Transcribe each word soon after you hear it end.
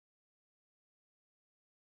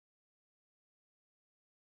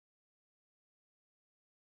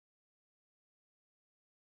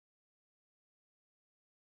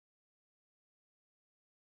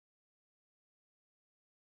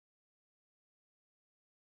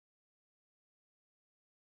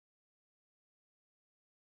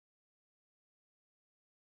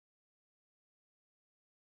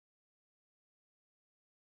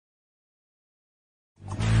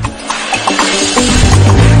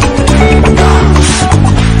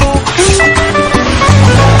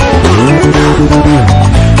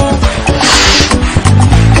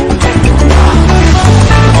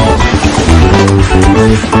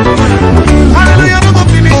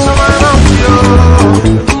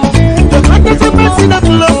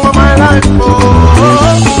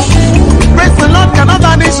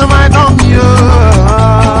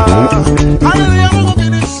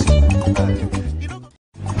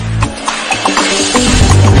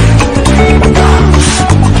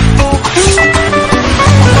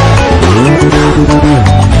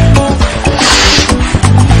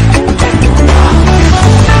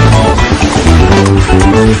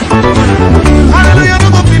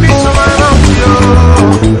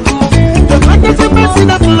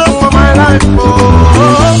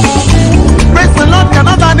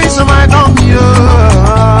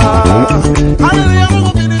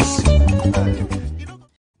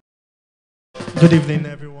Good evening,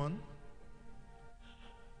 everyone.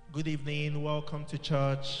 Good evening. Welcome to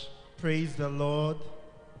church. Praise the Lord.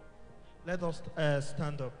 Let us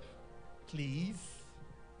stand up, please.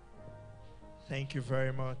 Thank you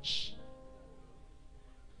very much.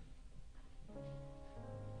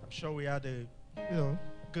 I'm sure we had a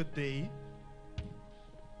good day.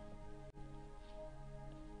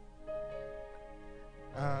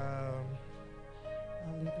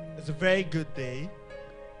 It's a very good day.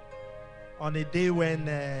 On a day when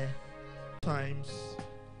times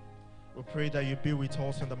we pray that you be with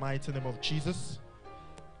us in the mighty name of Jesus.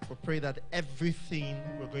 We pray that everything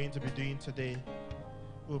we're going to be doing today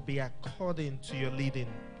will be according to your leading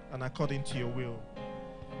and according to your will.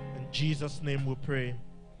 In Jesus' name we pray.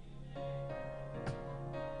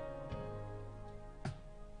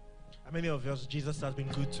 How many of us, Jesus has been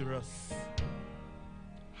good to us?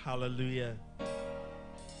 Hallelujah.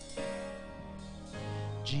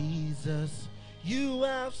 Jesus, you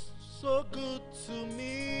are so good to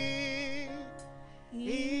me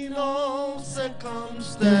in all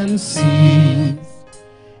circumstances.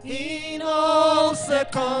 In all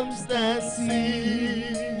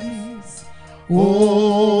circumstances.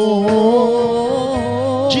 Oh,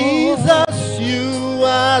 Jesus, you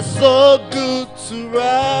are so good to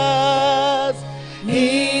us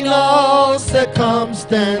in all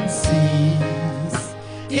circumstances.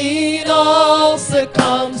 In all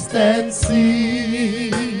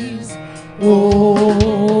circumstances.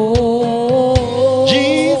 Oh,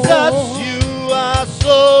 Jesus, you are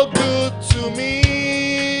so good to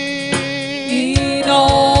me in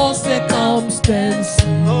all circumstances.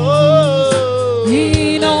 Oh,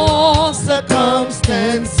 in all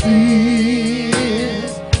circumstances.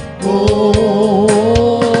 Oh,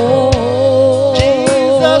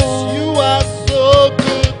 Jesus, you are so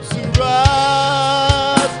good to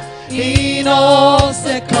us in all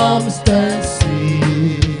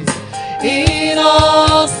circumstances. In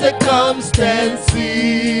all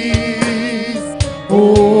circumstances.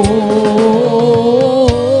 Oh,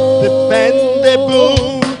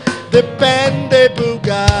 dependable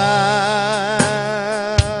God.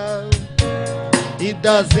 It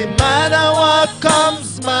doesn't matter what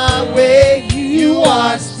comes my way, you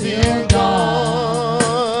are still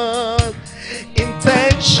God.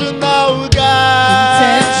 Intentional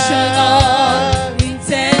God.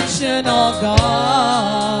 Intentional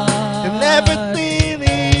God. And everything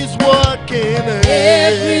is working.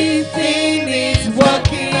 Everything is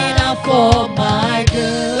working out for my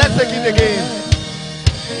good. Let's take it again.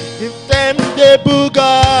 Dependable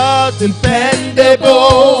God,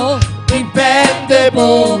 dependable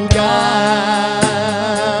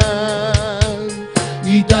God.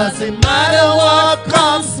 It doesn't matter what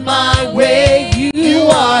comes my way, you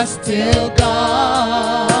are still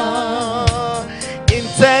God.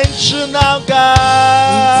 Intentional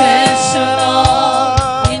God.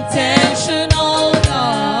 Intentional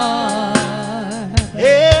God.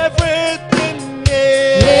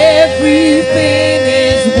 Everything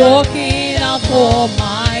is working out for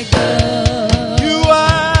my good. You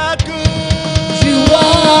are good. You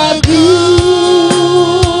are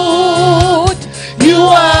good. You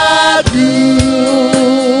are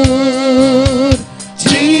good.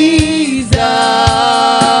 Jesus,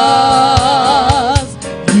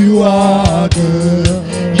 you are good.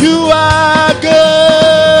 You are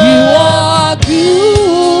good. You are good.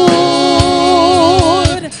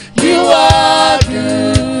 You are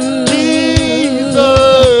good.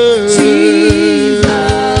 Jesus.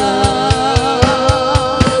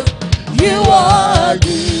 You are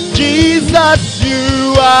good. Jesus,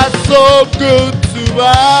 you are so good to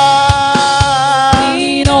us.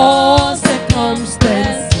 In all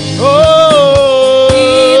circumstances. Oh.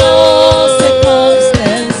 In all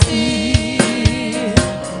circumstances.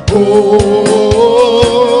 Oh.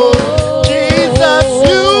 Jesus,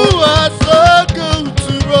 you are so good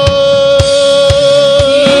to us.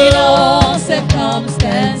 In all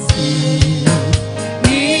circumstances.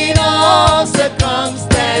 In all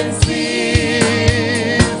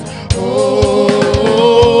circumstances.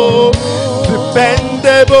 Oh,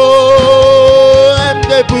 dependable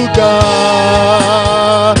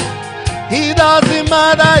God. It doesn't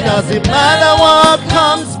matter what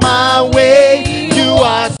comes my way, you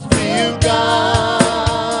are still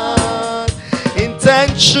God.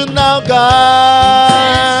 Intentional God.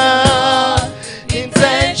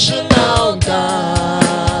 Intentional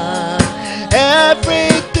God.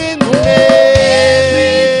 Everything is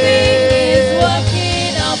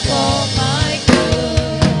working out for my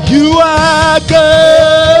good. you are good.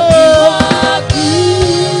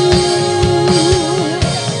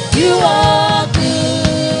 You are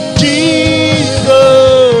good. Jesus.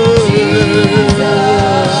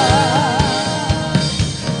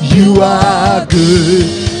 are good.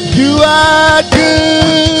 You are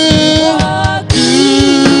good.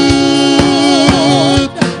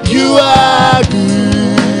 You are good.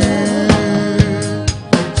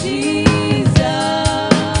 Jesus.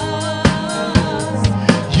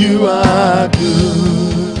 You are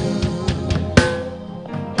good.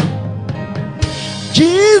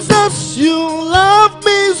 Jesus, you love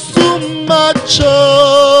me so much.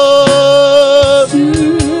 Oh.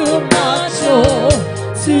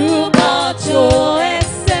 Too much, oh,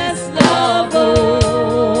 excess love,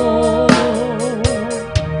 oh.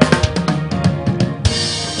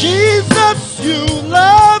 Jesus, you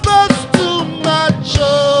love us too much,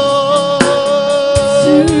 oh.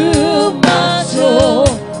 Too much,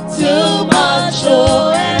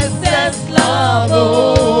 oh, excess love,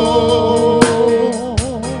 oh.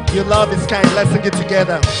 Your love is kind. Let's sing it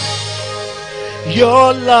together.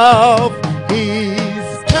 Your love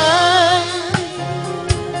is kind.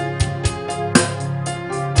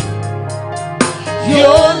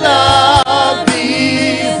 Your love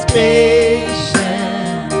is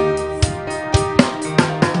patient.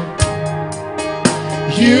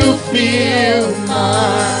 You fill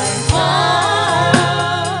my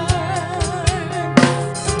heart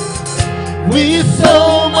with so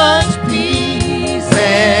much peace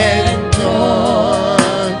and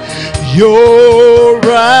joy. You're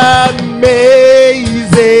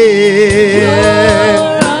amazing.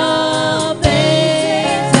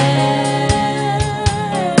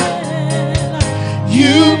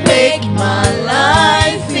 You make my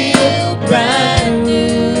life feel brand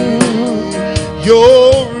new.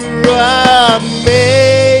 You're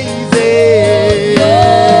amazing.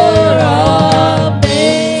 You're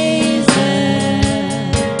amazing.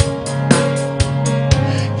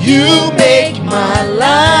 You make my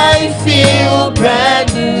life feel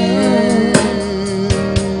brand new.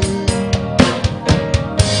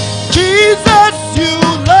 Jesus, you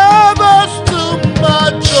love us too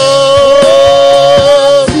much. Oh.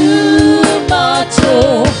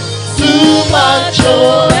 Too much,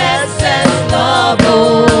 oh, excess love, oh.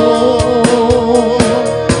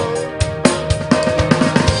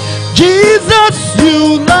 Jesus,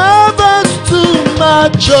 you love us too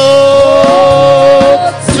much,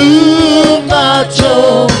 oh. Too much,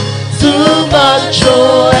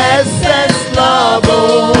 oh, excess love, oh.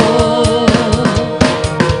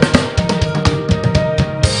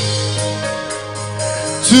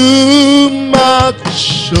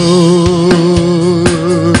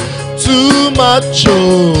 Too much,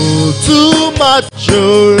 oh. Too much,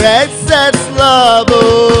 oh, excess love, oh.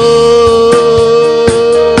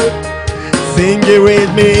 Sing it with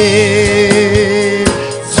me.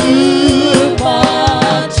 Too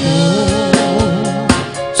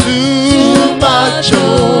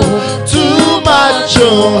much,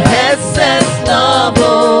 oh, excess love,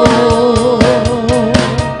 oh.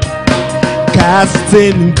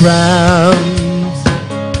 Casting crowns,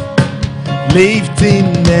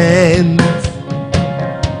 lifting hands,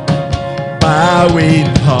 bowing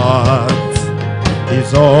hearts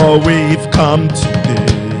is all we've come to do.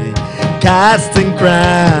 Casting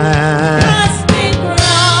crowns,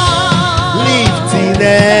 lifting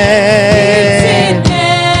hands,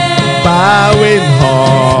 bowing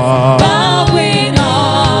hearts,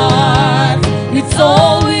 it's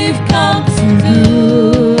all we've come to do.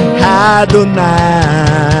 Adonai.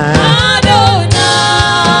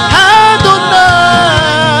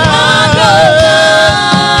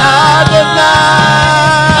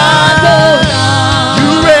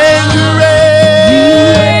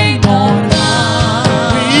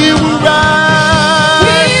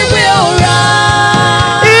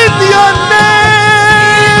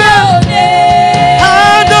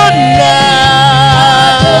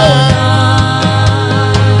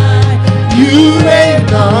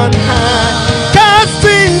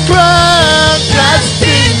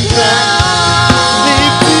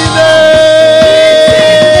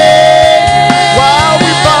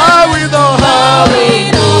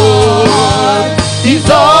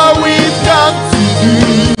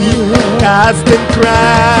 Casting crowns,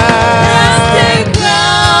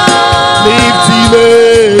 lifting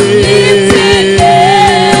hands,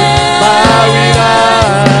 bowing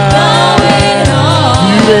hearts,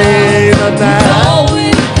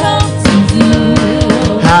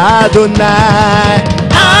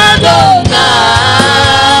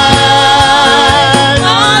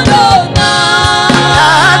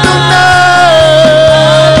 reign on high.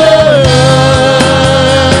 Adonai,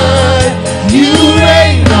 you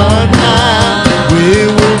reign on high. We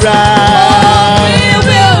will rise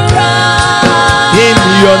in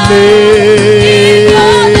your name.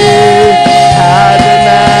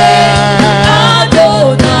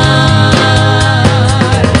 Adonai,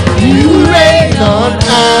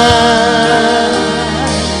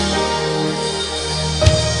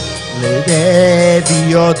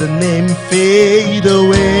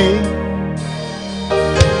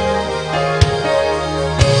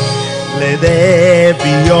 Let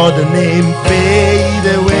every other name fade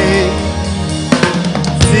away.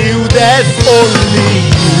 Still there's only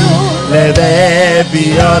you. Let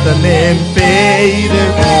every other name fade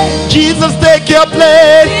away. Jesus, take your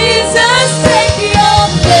place. Jesus, take your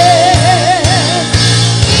place.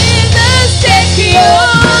 Jesus, take your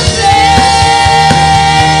place.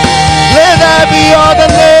 Let every other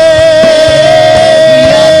name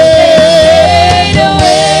fade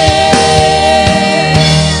away.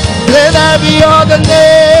 Let every other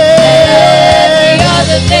name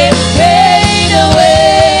fade away.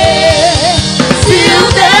 Still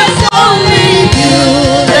there's only you.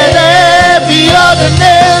 Let every other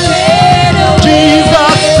name fade away.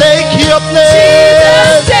 Jesus, take your place.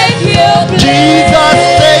 Jesus, take your place. Jesus,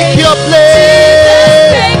 take your place.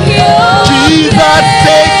 Jesus,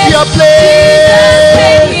 take your place. Jesus, take your place.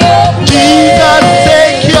 Jesus,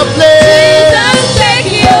 take your place. Jesus,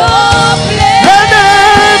 take your place. Let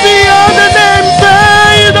every other name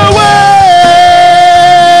fade away.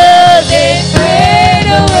 Fade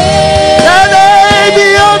away. Let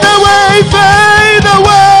every other way fade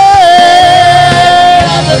away.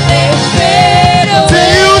 Fade away.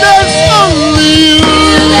 Till there's only you.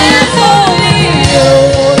 There's only you.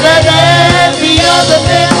 Let every other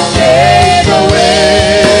name fade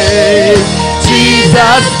away.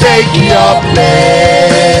 Jesus, take your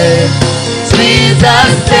place.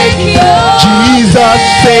 Jesus, take your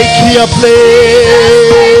Jesus, take your place.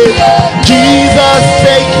 Jesus,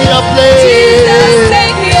 take your place.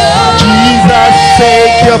 Jesus,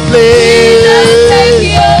 take your place.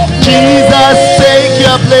 Jesus, take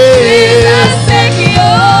your place.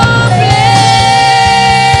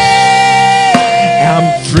 I'm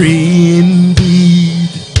free indeed,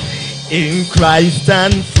 in Christ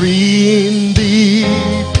and free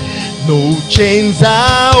indeed. No chains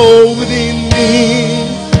are holding me.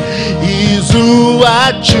 He's who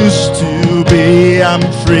I choose to be. I'm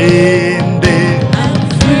free indeed. I'm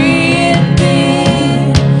free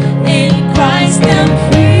indeed. In Christ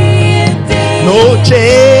I'm free indeed. No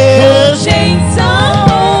chains. Chains are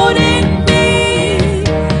holding me.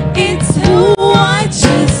 It's who I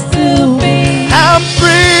choose to be. I'm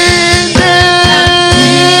free indeed.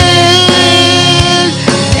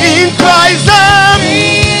 In Christ I'm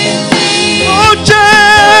Free indeed. no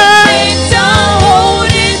chains. Chains are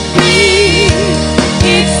holding me.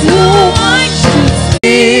 It's who I choose to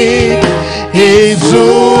be. He's who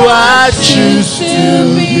I choose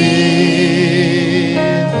to be.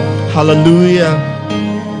 Hallelujah.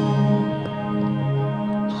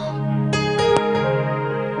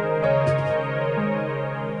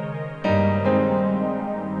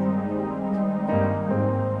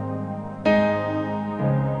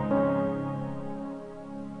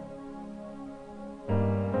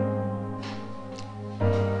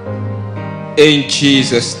 In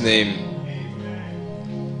Jesus' name.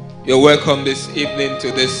 You're welcome this evening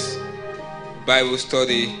to this Bible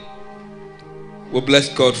study. We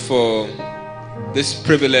bless God for this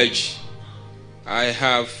privilege I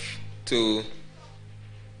have to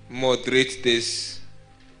moderate this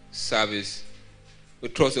service. We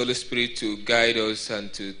trust the Holy Spirit to guide us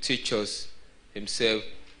and to teach us Himself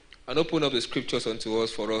and open up the scriptures unto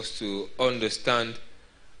us for us to understand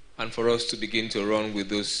and for us to begin to run with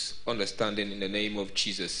those understanding in the name of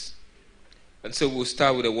Jesus. And so we'll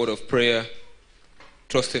start with a word of prayer,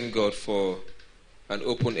 trusting God for an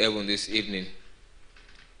open heaven this evening.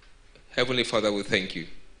 Heavenly Father, we thank you.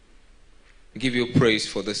 We give you praise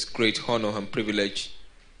for this great honor and privilege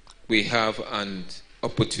we have and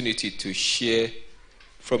opportunity to share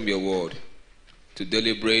from your word, to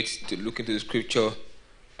deliberate, to look into the scripture,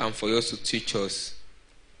 and for you to teach us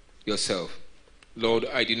yourself. Lord,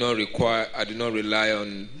 I do not rely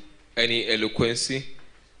on any eloquency,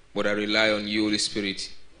 but I rely on you, Holy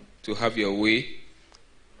Spirit, to have your way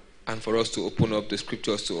and for us to open up the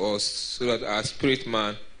scriptures to us so that our spirit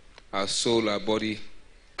man, our soul, our body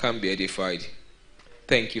can be edified.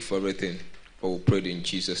 Thank you for everything, for we pray in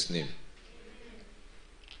Jesus' name.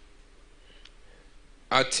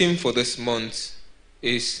 Our theme for this month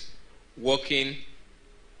is walking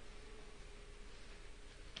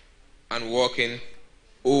and walking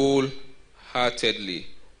wholeheartedly.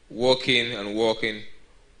 Walking and walking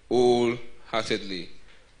wholeheartedly.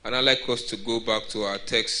 And I'd like us to go back to our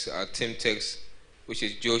text, our theme text, which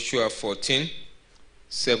is Joshua 14,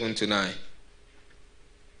 7-9.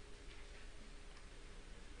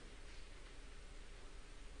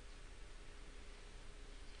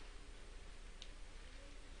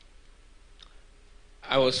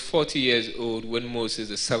 I was 40 years old when Moses,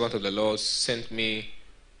 the servant of the Lord, sent me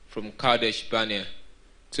from Kadesh Barnea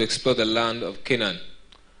to explore the land of Canaan.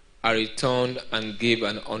 I returned and gave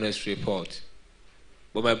an honest report.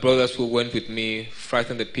 But my brothers who went with me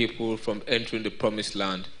frightened the people from entering the promised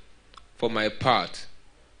land. For my part,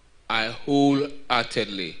 I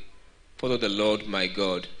wholeheartedly followed the Lord my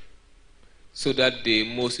God. So that day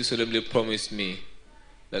Moses solemnly promised me,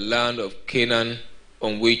 the land of Canaan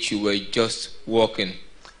on which you were just walking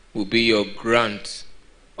will be your grant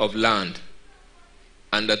of land,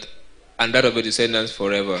 and that of your descendants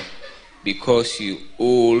forever, because you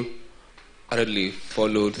wholeheartedly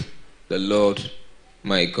followed the Lord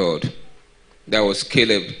my God. That was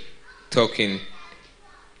Caleb talking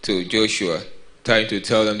to Joshua, trying to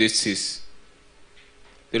tell them this is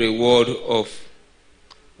the reward of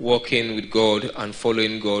walking with God and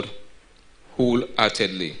following God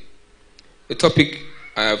wholeheartedly. The topic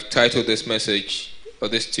I have titled this message or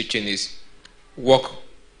this teaching is Walk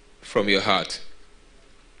from your heart.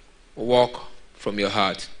 Walk from your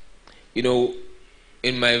heart. You know,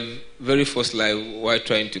 in my very first life, while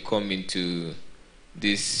trying to come into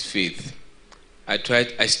this faith, I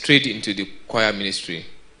strayed into the choir ministry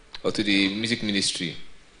or to the music ministry,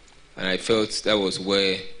 and I felt that was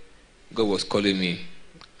where God was calling me.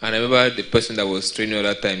 And I remember the person that was training at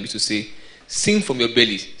that time used to say, "Sing from your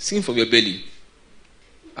belly, sing from your belly."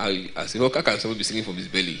 I said, "How can someone be singing from his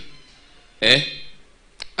belly?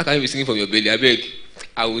 How can you be singing from your belly? I beg,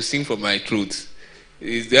 I will sing from my throat.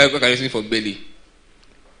 Is there, how can you sing from belly?"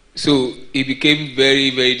 So it became very,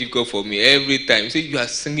 very difficult for me every time. Say, you are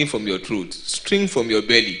singing from your throat, sing from your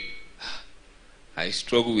belly. I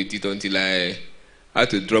struggled with it until I had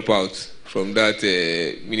to drop out from that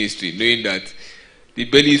ministry, knowing that the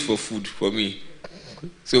belly is for food for me.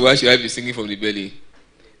 So why should I be singing from the belly?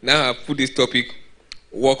 Now I put this topic,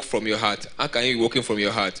 walk from your heart. How can you be walking from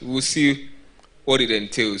your heart? We'll see what it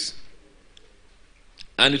entails.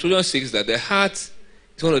 And the Trojan says that the heart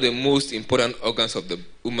is one of the most important organs of the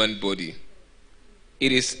human body.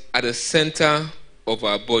 It is at the center of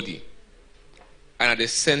our body and at the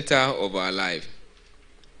center of our life.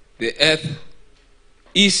 The earth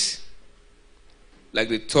is like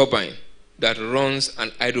the turbine that runs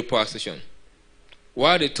an hydropower station.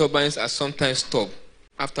 While the turbines are sometimes stopped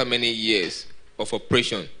after many years of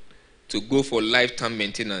operation to go for lifetime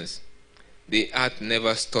maintenance, the earth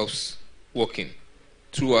never stops working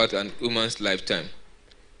throughout an human's lifetime.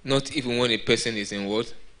 Not even when a person is in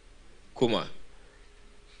what? Coma.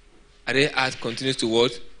 And the earth continues to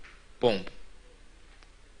what? Pump.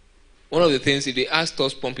 One of the things, if the earth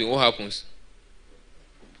stops pumping, what happens?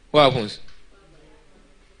 What happens?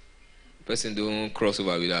 Person don't cross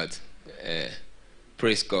over with that.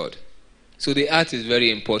 Praise God. So the earth is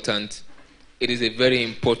very important. It is a very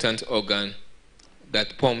important organ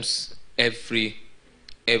that pumps every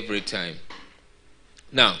time.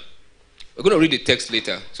 Now, we're going to read the text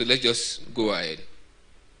later, so let's just go ahead.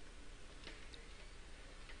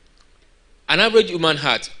 An average human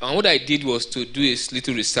heart, and what I did was to do a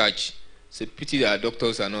little research. It's a pity that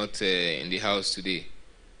doctors are not in the house today.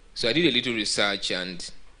 So I did a little research,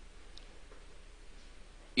 and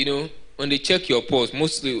you know, when they check your pulse,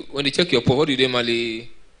 mostly when they check your pulse, what do they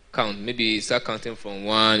normally count? Maybe start counting from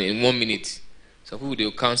 1 in 1 minute. Some people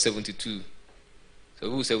they'll count 72. Some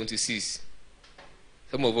people 76.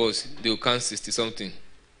 Some of us they'll count 60 something.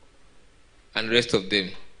 And the rest of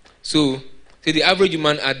them. So say the average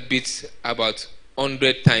human heart beats about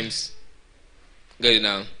 100 times. Get it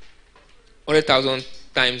now? 100,000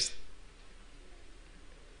 times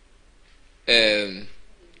in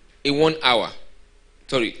 1 hour.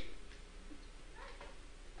 Sorry.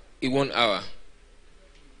 In 1 hour.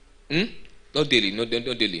 Not daily, not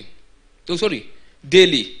daily. So sorry.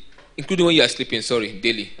 Daily. Including when you are sleeping, sorry,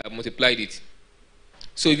 daily. I've multiplied it.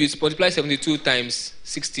 So if you multiply 72 times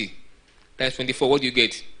 60 times 24, what do you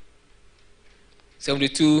get?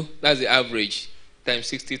 72, that's the average, times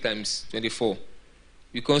 60 times 24.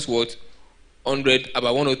 Becomes what? 100,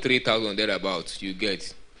 about 103,000 thereabouts you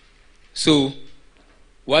get. So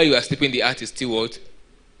while you are sleeping, the heart is still what?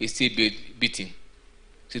 It's still beating.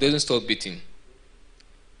 So it doesn't stop beating.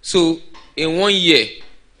 So in 1 year,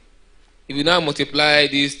 if you now multiply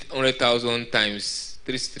this 100,000 times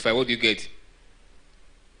 365, what do you get?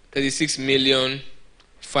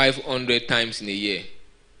 36,500,000 times in a year.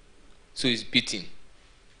 So it's beating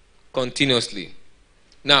continuously.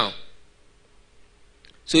 Now,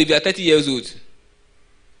 so if you are 30 years old,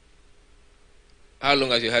 how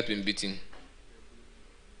long has your heart been beating?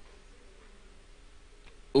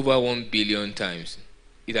 Over 1 billion times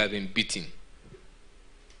it has been beating.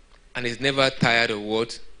 And it's never tired of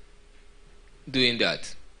what? Doing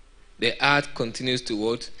that. The heart continues to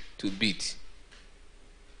what? To beat.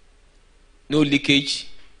 No leakage,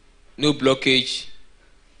 no blockage,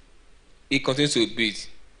 it continues to beat.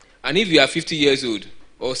 And if you are 50 years old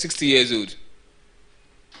or 60 years old,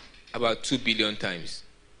 about 2 billion times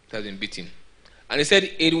it has been beaten. And he said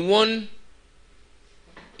in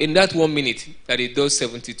that 1 minute that it does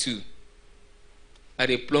 72, that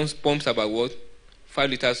it pumps about what? 5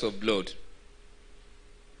 liters of blood.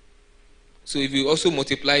 So if you also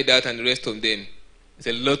multiply that and the rest of them, it's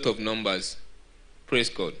a lot of numbers. Praise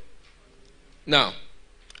God. Now,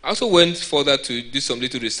 I also went further to do some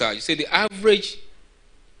little research. You say the average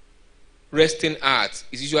resting heart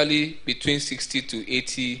is usually between 60 to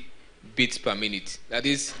 80 beats per minute. That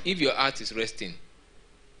is, if your heart is resting,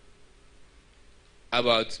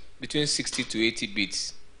 about between 60 to 80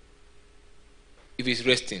 beats. If it's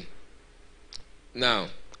resting. Now,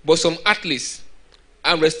 but some athletes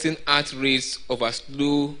are resting heart rates of as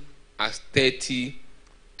low as 30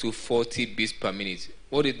 to 40 beats per minute.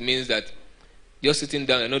 What it means that just sitting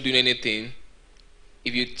down and not doing anything,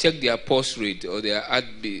 if you check their pulse rate or their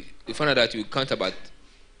heartbeat, you find out that you count about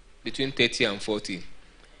between 30 and 40.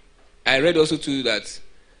 I read also too that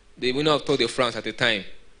the winner of Tour de France at the time,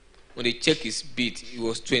 when they checked his beat, it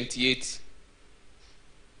was 28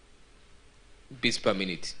 beats per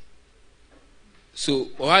minute. So,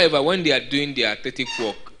 however, when they are doing their athletic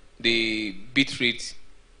work, the beat rate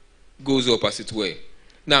goes up, as it were.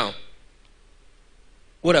 Now,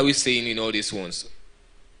 what are we saying in all these ones?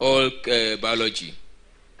 All biology.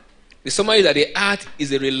 The summary is that the heart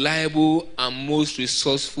is a reliable and most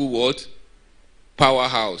resourceful what?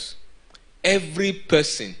 Powerhouse. Every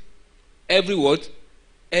person, every what?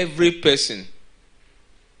 Every person,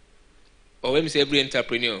 or let me say every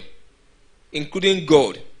entrepreneur, including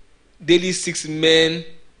God, daily seeks men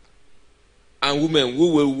and women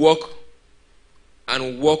who will walk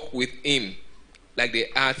with him like the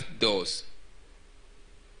earth does.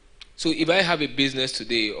 So if I have a business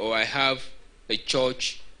today, or I have a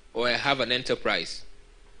church, or I have an enterprise,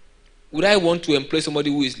 would I want to employ somebody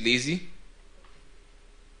who is lazy?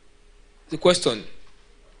 The question,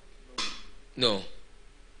 no.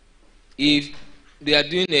 If they are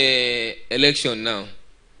doing an election now,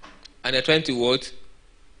 and they're trying to vote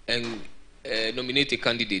and nominate a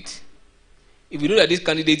candidate, if you know that this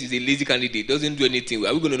candidate is a lazy candidate, doesn't do anything,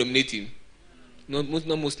 are we going to nominate him? Not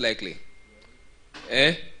most likely.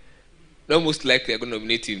 Not most likely are going to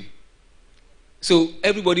nominate him. So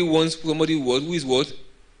everybody wants somebody who is what?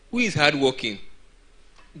 Who is hardworking.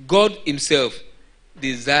 God himself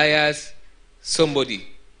desires somebody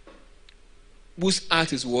whose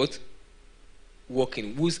heart is what?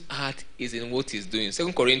 Working. Whose heart is in what he's doing.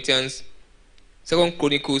 2 Chronicles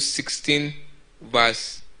 16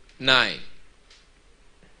 verse 9.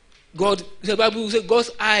 God, the Bible says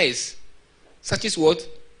God's eyes searches what?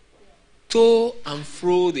 To and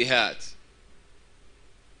fro the heart,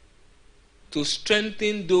 to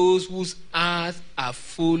strengthen those whose hearts are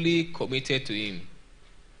fully committed to him.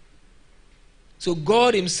 So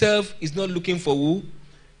God himself is not looking for who?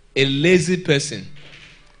 A lazy person.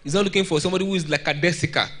 He's not looking for somebody who is like a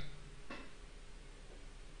Desica.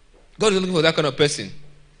 God is looking for that kind of person.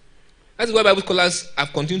 That's why Bible scholars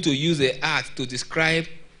have continued to use the heart to describe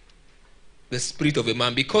the spirit of a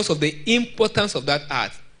man, because of the importance of that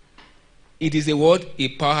heart. It is a word, a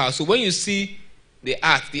powerhouse. So when you see the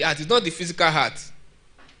heart is not the physical heart.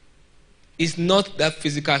 It's not that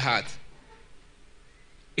physical heart.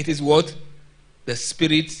 It is what? The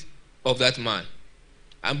spirit of that man.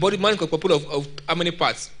 And body, man is composed of how many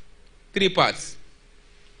parts? 3 parts.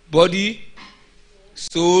 Body,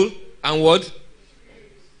 soul, and what?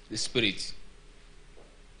 The spirit.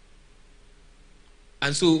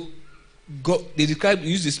 And so God, they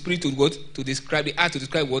use the spirit to what? To describe the heart, to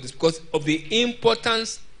describe what? It's because of the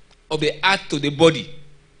importance of the heart to the body.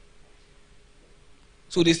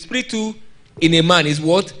 So the spirit too in a man is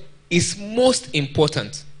what? Is most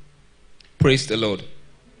important. Praise the Lord.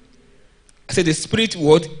 I said the spirit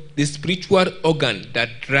what? The spiritual organ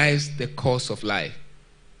that drives the course of life.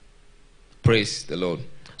 Praise the Lord.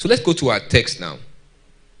 So let's go to our text now.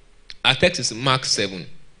 Our text is Mark 7.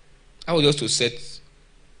 I will just to set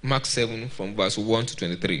Mark 7 from verse 1 to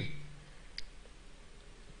 23.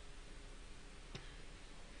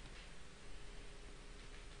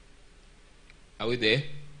 Are we there?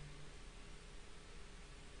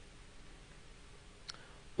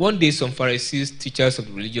 One day some Pharisees, teachers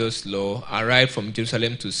of religious law, arrived from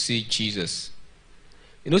Jerusalem to see Jesus.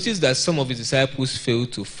 He noticed that some of his disciples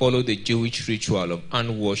failed to follow the Jewish ritual of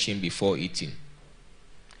hand washing before eating.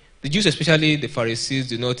 The Jews, especially the Pharisees,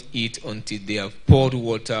 do not eat until they have poured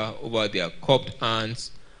water over their cupped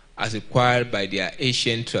hands as required by their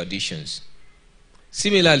ancient traditions.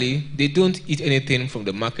 Similarly, they don't eat anything from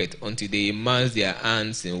the market until they immerse their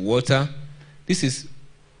hands in water This is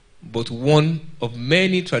but one of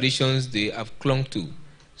many traditions they have clung to,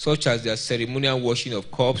 such as their ceremonial washing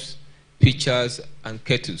of cups, pitchers, and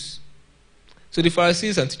kettles. So the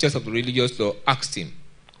Pharisees and teachers of the religious law asked him,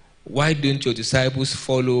 "Why don't your disciples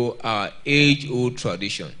follow our age-old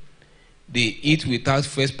tradition? They eat without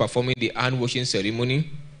first performing the hand-washing ceremony."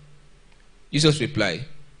 Jesus replied,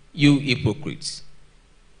 "You hypocrites!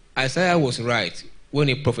 Isaiah was right when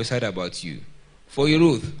he prophesied about you. For a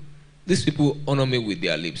oath, these people honor me with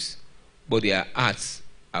their lips, but their hearts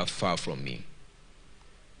are far from me.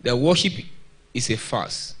 Their worship is a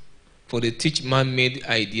farce, for they teach man-made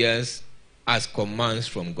ideas as commands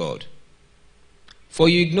from God. For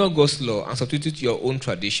you ignore God's law and substitute your own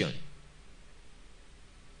tradition."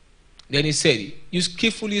 Then he said, "You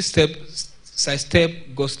skillfully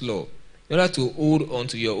sidestep God's law in order to hold on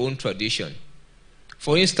to your own tradition.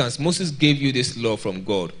 For instance, Moses gave you this law from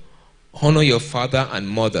God: honor your father and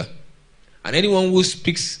mother, and anyone who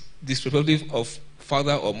speaks disrespectfully of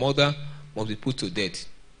father or mother must be put to death.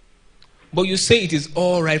 But you say it is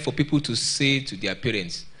all right for people to say to their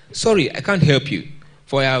parents, 'Sorry, I can't help you,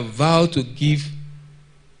 for I have vowed to give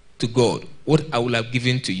to God what I will have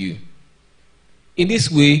given to you.' In this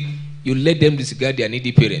way, you let them disregard their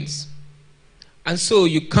needy parents. And so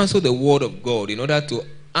you cancel the word of God in order to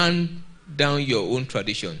hand down your own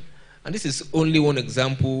tradition. And this is only one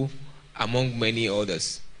example among many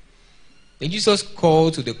others." Then Jesus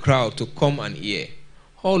called to the crowd to come and hear.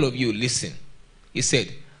 "All of you, listen," he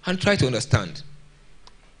said, "and try to understand.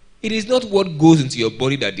 It is not what goes into your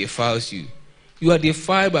body that defiles you. You are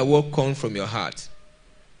defiled by what comes from your heart."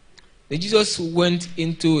 Then Jesus went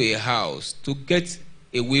into a house to get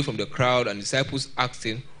away from the crowd, and disciples asked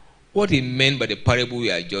him what he meant by the parable we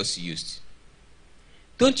had just used.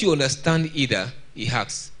 "Don't you understand either?" he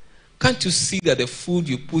asked. "Can't you see that the food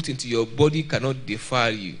you put into your body cannot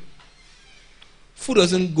defile you? Food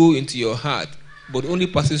doesn't go into your heart, but only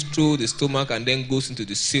passes through the stomach and then goes into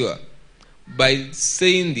the sewer." By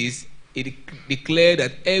saying this, he declared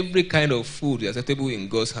that every kind of food is acceptable in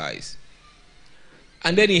God's eyes.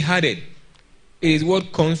 And then he added, "It is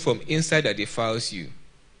what comes from inside that defiles you.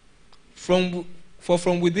 For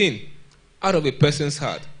from within, out of a person's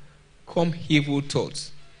heart, come evil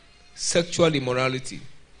thoughts, sexual immorality,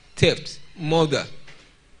 theft, murder,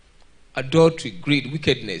 adultery, greed,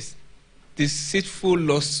 wickedness, deceit,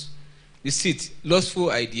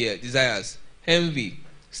 lustful ideas, desires, envy,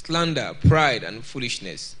 slander, pride, and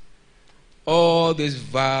foolishness. All these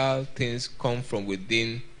vile things come from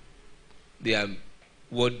within. They are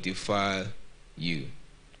what defile you."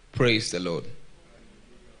 Praise the Lord.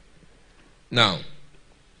 Now,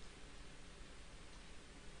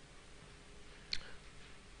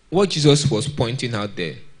 what Jesus was pointing out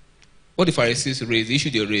there, what the Pharisees raised, the issue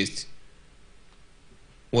they raised,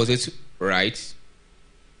 was it right?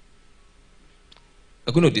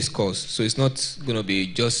 I'm going to discuss, so it's not going to be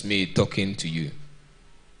just me talking to you.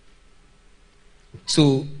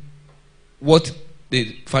 So, what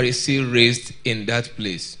the Pharisee raised in that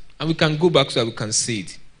place, and we can go back so that we can see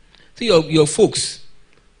it. See, your folks,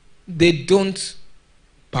 they don't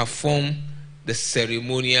perform the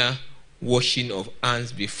ceremonial washing of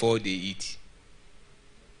hands before they eat.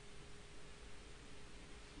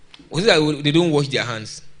 Was it that they don't wash their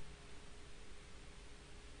hands?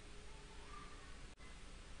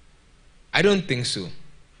 I don't think so.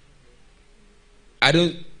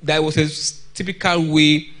 That was a typical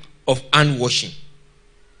way of hand washing.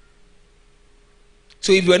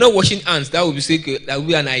 So if you are not washing hands, that would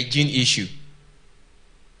be an hygiene issue.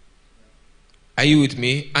 Are you with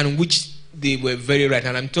me? And which they were very right.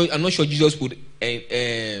 And I'm not sure Jesus would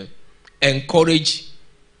encourage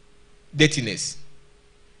dirtiness.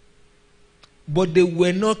 But they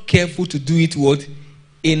were not careful to do it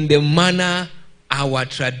in the manner our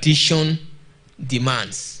tradition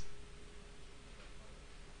demands.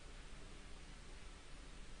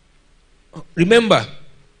 Remember,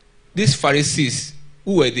 these Pharisees,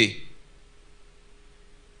 who were they?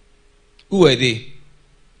 Who were they?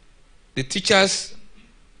 The teachers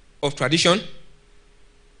of tradition?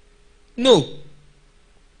 No.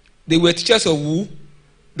 They were teachers of who?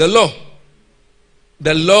 The law.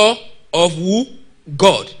 The law of who?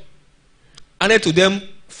 God. Handed to them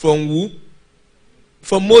from who?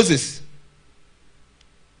 From Moses.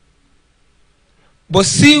 But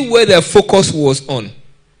see where their focus was on.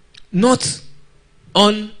 Not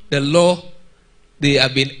on the law they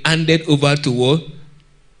have been handed over to what?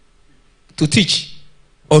 To teach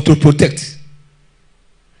or to protect.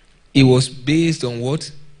 It was based on what?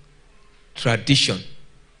 Tradition.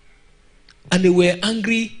 And they were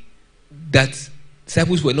angry that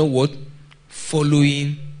disciples were not what?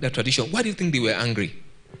 Following their tradition, why do you think they were angry?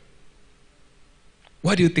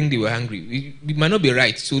 Why do you think they were angry? We might not be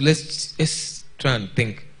right, so let's try and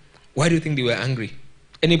think. Why do you think they were angry?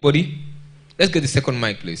 Anybody? Let's get the second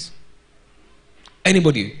mic, please.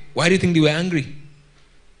 Anybody? Why do you think they were angry?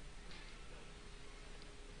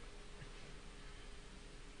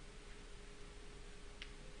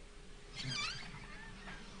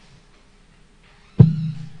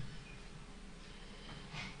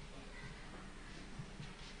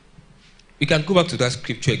 We can go back to that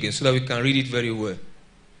scripture again so that we can read it very well.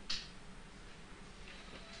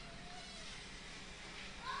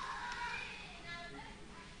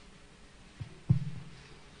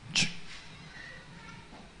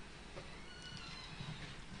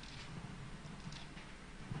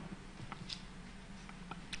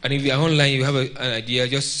 And if you are online, you have an idea,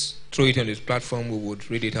 just throw it on this platform, we would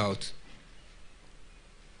read it out.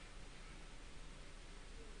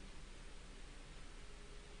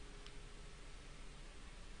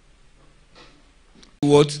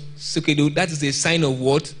 What? That is a sign of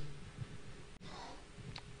what?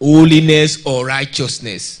 Holiness or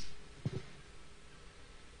righteousness.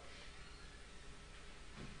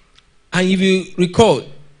 And if you recall,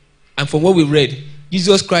 and from what we read,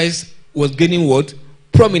 Jesus Christ was gaining what?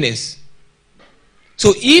 Prominence.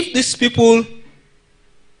 So if these people,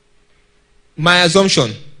 my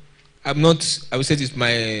assumption, I would say this is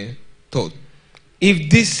my thought. If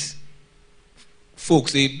these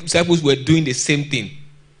folks, the disciples, were doing the same thing,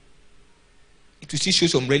 it will still show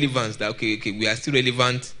some relevance that okay, we are still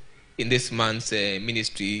relevant in this man's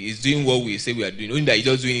ministry. He's doing what we say we are doing. Only that he's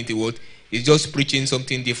just doing it what? He's just preaching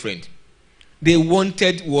something different. They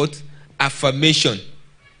wanted what? Affirmation.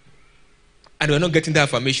 And we're not getting that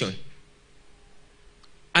affirmation.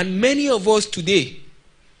 And many of us today,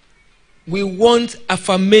 we want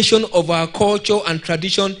affirmation of our culture and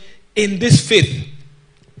tradition in this faith.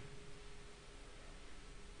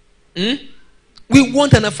 We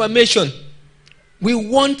want an affirmation. We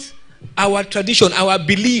want our tradition, our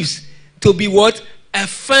beliefs to be what?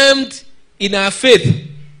 Affirmed in our faith.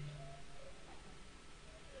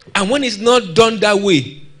 And when it's not done that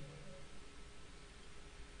way,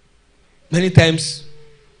 many times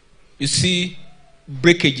you see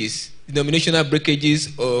breakages, denominational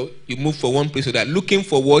breakages, or you move from one place to that, looking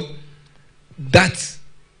for what? That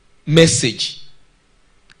message,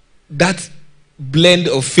 that blend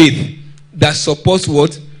of faith that supports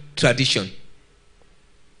what? Tradition.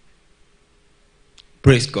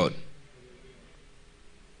 Praise God.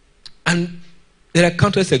 And there are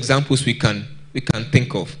countless examples we can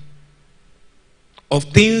think of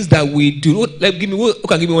things that we do. Who can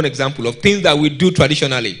give me one example of things that we do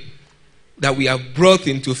traditionally that we have brought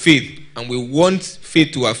into faith, and we want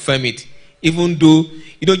faith to affirm it, even though,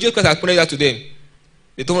 just because I pointed out to them,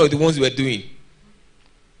 they told me the ones we were doing.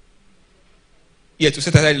 Yeah, to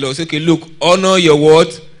set aside the law. Say, okay, look, honor your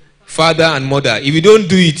what? Father and mother. If you don't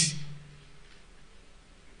do it,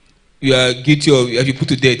 you are guilty of, you have been put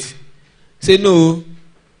to death. Say, no,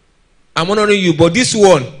 I'm honoring you, but this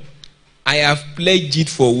one, I have pledged it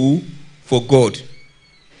for who? For God.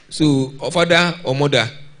 So, father or mother,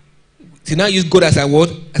 so now use God as a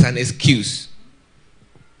what? As an excuse.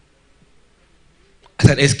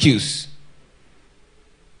 As an excuse.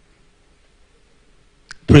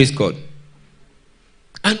 Praise God.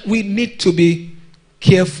 And we need to be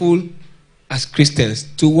careful as Christians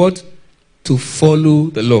to what? To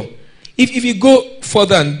follow the law. If you go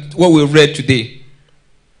further than what we read today,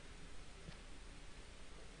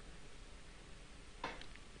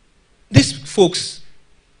 these folks,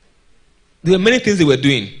 there were many things they were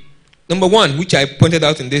doing. Number one, which I pointed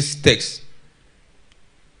out in this text,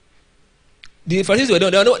 the Pharisees were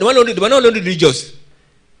not only religious,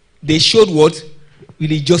 they showed what?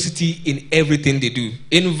 Religiosity in everything they do.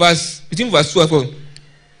 Between verse 12,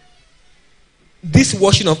 this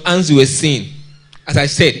washing of hands we were seeing, as I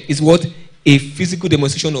said, is what? A physical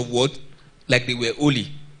demonstration of what? Like they were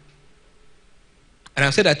holy. And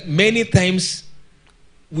I've said that many times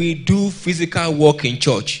we do physical work in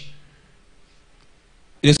church.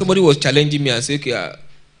 Somebody was challenging me and said, okay,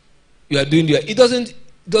 you are doing it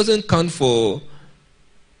doesn't count for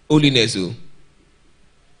holiness. It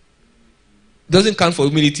doesn't count for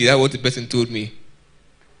humility. That's what the person told me.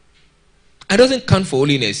 It doesn't count for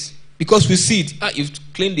holiness. Because we see it. You've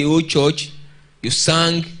cleaned the whole church, you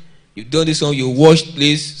sang, you've done this one, you washed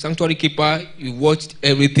place, sanctuary keeper, you watched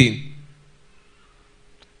everything.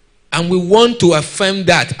 And we want to affirm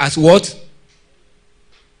that as what?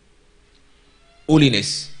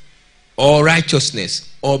 Holiness, or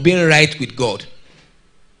righteousness, or being right with God.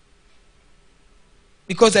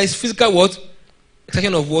 Because there is physical what?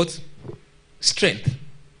 Expression of what? Strength.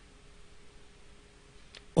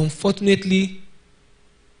 unfortunately,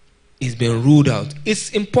 it's been ruled out. It's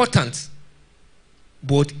important,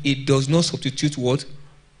 but it does not substitute what?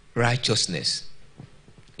 Righteousness.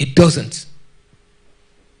 It doesn't.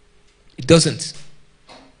 It doesn't.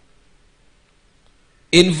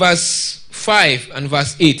 In verse 5 and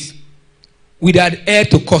verse 8, we adhere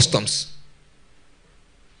to customs.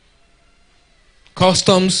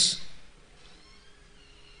 Customs.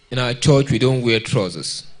 In our church, we don't wear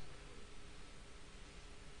trousers.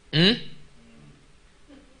 In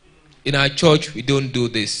our church, we don't do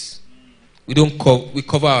this. We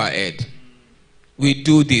cover our head. We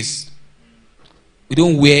do this. We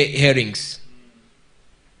don't wear earrings.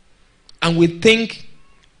 And we think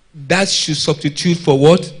that should substitute for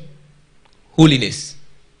what? Holiness.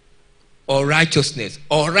 Or righteousness.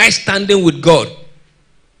 Or right standing with God.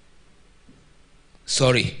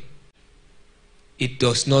 Sorry. It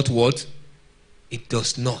does not what? It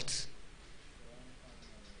does not.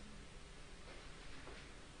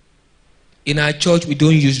 In our church, we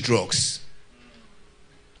don't use drugs.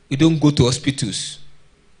 We don't go to hospitals.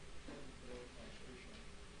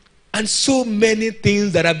 And so many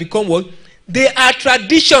things that have become what? They are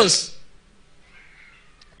traditions,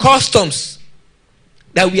 customs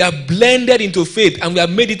that we have blended into faith, and we have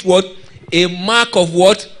made it what? A mark of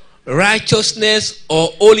what? Righteousness or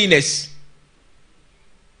holiness.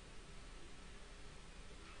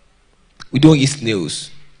 We don't eat snails.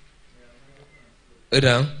 We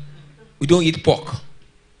don't eat pork.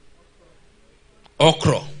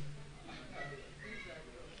 Okra.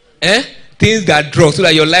 Things that draw, so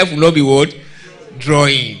that your life will not be what?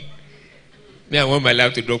 Drawing. Me, I want my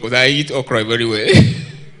life to draw because I eat okra very well.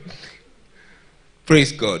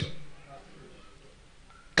 Praise God.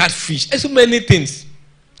 Catfish. There's so many things.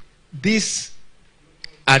 These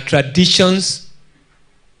are traditions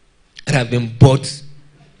that have been brought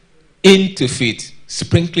into faith.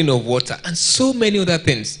 Sprinkling of water and so many other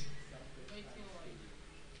things.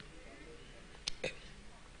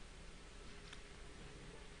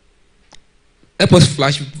 Let us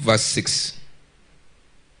flash verse 6.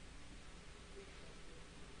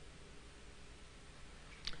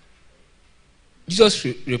 Jesus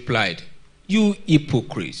replied, "You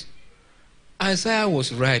hypocrite. Isaiah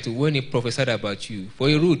was right when he prophesied about you. For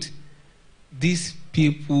a root, these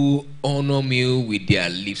people honor me with their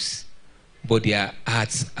lips, but their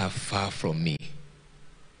hearts are far from me."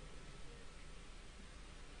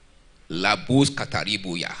 Labos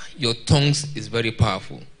kataribuya. Your tongues is very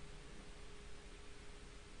powerful.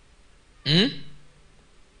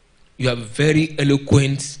 You are very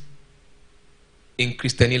eloquent in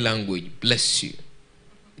Christian language. Bless you.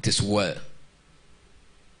 It is well.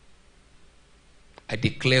 I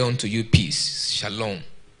declare unto you peace, shalom.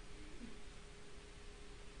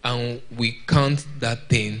 And we count that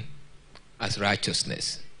thing as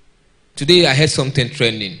righteousness. Today I heard something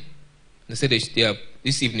trending. They said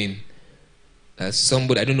this evening,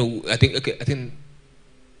 somebody, I don't know, I think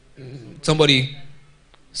somebody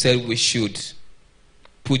said we should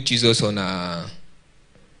put Jesus on a,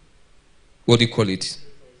 what do you call it?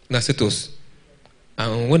 Nacetos.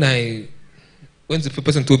 And when the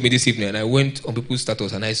person told me this evening, and I went on people's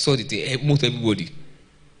status and I saw it, most everybody.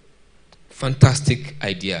 Fantastic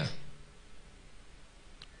idea.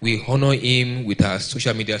 We honor him with our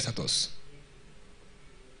social media status.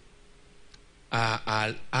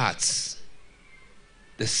 Our arts,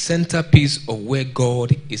 the centerpiece of where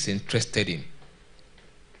God is interested in.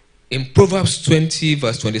 In Proverbs 20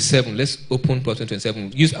 verse 27, let's open Proverbs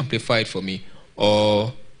 27. Use Amplified for me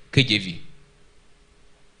or KJV.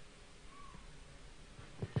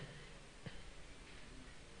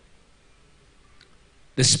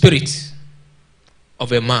 The spirit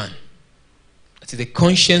of a man, that is the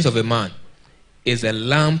conscience of a man, is a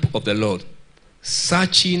lamp of the Lord,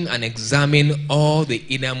 searching and examining all the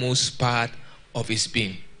innermost part of his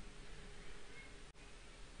being.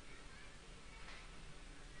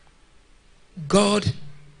 God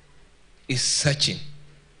is searching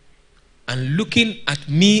and looking at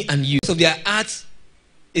me and you. So their heart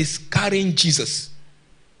is carrying Jesus.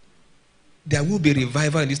 There will be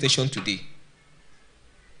revival in this nation today.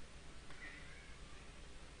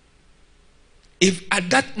 If at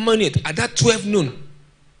that minute, at that 12 noon,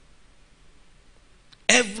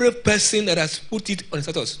 every person that has put it on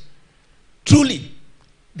status, truly,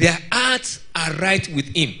 their hearts are right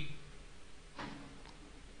with him,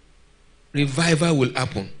 revival will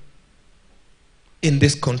happen in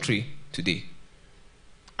this country today.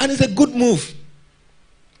 And it's a good move.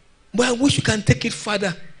 But I wish you can take it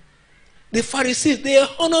further. The Pharisees, they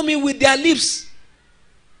honor me with their lips.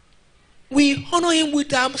 We honor him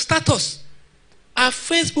with our status, our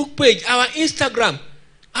Facebook page, our Instagram.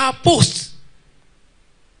 our post.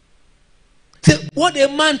 So what a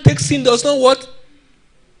man takes in does not what?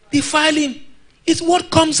 Defile him. It's what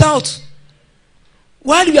comes out.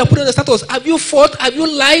 While you are putting on the status, have you fought? Have you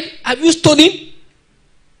lied? Have you stolen?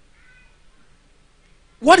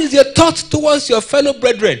 What is your thought towards your fellow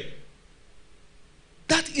brethren?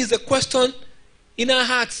 That is the question in our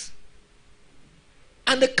hearts.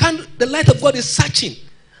 And the light of God is searching.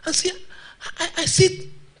 And see, I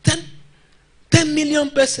see 10 million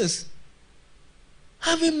persons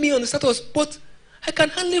having me on the status, but I can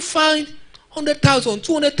hardly find 100,000,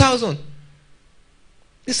 200,000.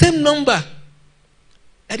 The same number.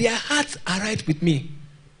 And their hearts are right with me.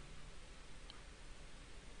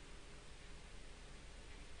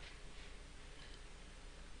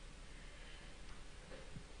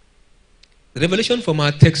 The revelation from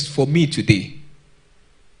our text for me today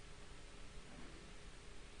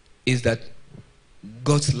is that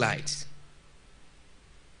God's light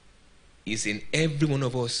is in every one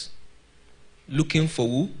of us, looking for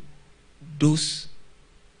who? Those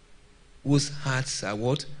whose hearts are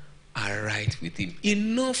what? Are right with him.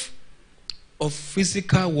 Enough of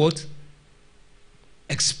physical what?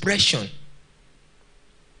 Expression.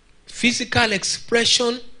 Physical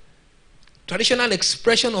expression, traditional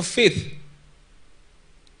expression of faith.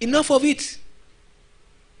 Enough of it.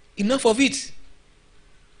 Enough of it.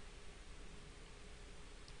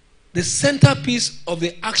 The centerpiece of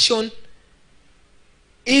the action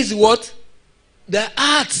is what? The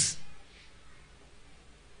heart.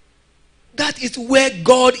 That is where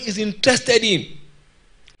God is interested in.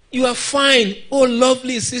 You are fine. Oh,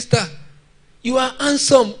 lovely sister. You are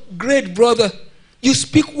handsome. Great brother. You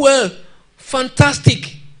speak well.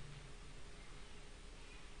 Fantastic.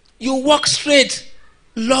 You walk straight.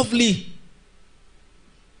 Lovely.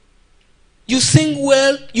 You sing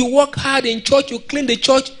well. You work hard in church. You clean the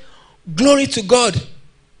church. Glory to God.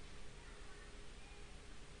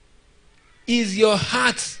 Is your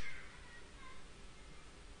heart?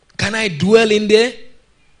 Can I dwell in there?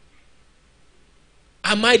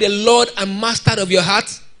 Am I the Lord and Master of your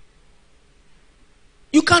heart?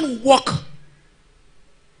 You can't walk.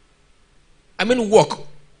 Walk.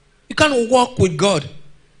 You can't walk with God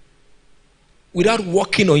without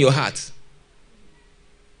walking on your heart.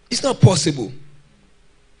 It's not possible.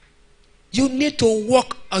 You need to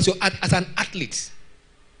walk as an athlete.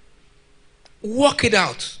 Walk it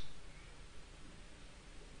out.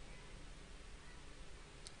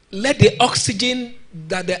 Let the oxygen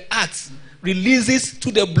that the heart releases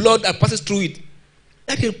to the blood that passes through it,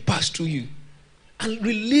 let it pass through you. And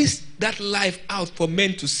release that life out for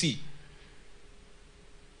men to see.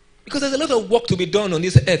 Because there's a lot of work to be done on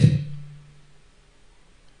this earth.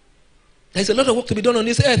 There's a lot of work to be done on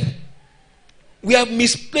this earth. We have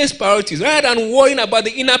misplaced priorities. Rather than worrying about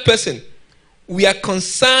the inner person, we are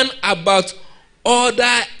concerned about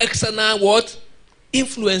other external what?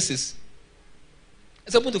 Influences.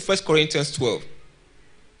 Let's open to 1 Corinthians 12.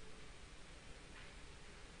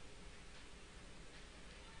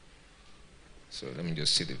 So let me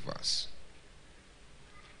just see the verse.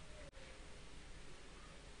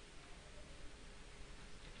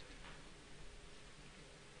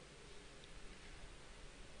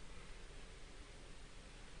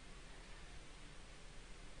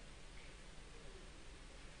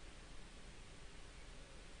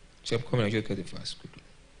 So I'm coming, I'll just get the verse quickly.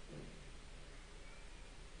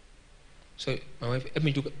 So, my wife, help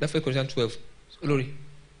me look at that 1 Corinthians 12. So, Lori,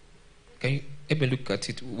 can you help me look at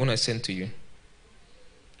it when I send to you?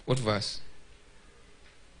 What verse?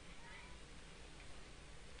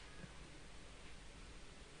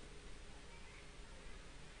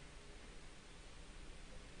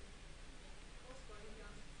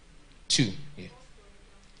 Two. Yeah.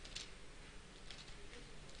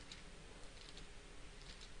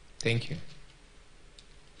 Thank you.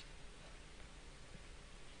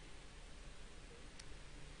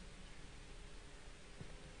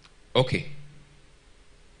 Okay.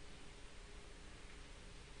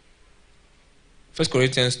 1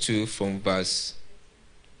 Corinthians 2 from verse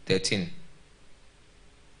 13.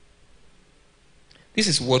 This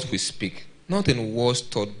is what we speak, not in words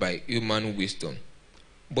taught by human wisdom,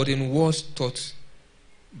 but in words taught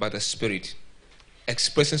by the Spirit,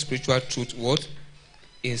 expressing spiritual truth, what?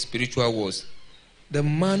 In spiritual words. The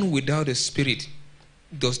man without the Spirit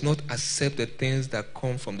does not accept the things that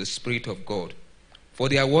come from the Spirit of God. For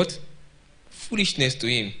they are what? Foolishness to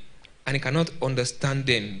him. And he cannot understand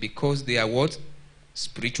them because they are what?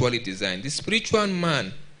 Spiritually designed. The spiritual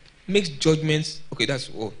man makes judgments. Okay, that's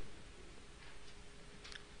all.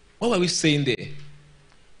 What were we saying there?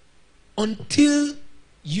 Until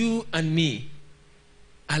you and me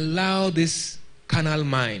allow this carnal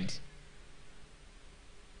mind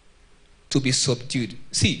to be subdued.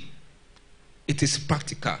 See, it is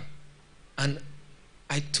practical. And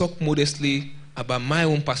I talk modestly about my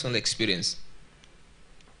own personal experience.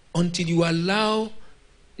 Until you allow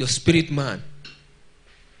your spirit man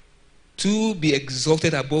to be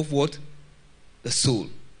exalted above what? The soul.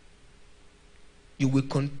 You will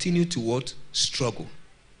continue to what? Struggle.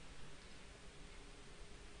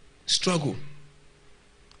 Struggle.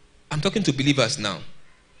 I'm talking to believers now.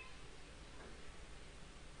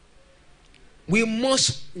 We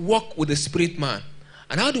must walk with the spirit man.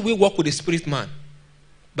 And how do we walk with the spirit man?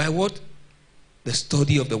 By what? The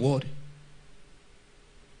study of the word.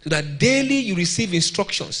 So that daily you receive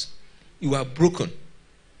instructions. You are broken.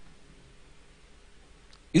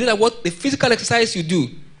 You know that what? The physical exercise you do,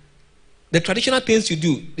 the traditional things you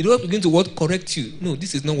do, they don't begin to what? Correct you. No,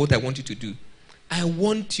 this is not what I want you to do. I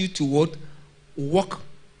want you to what? Walk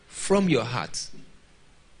from your heart.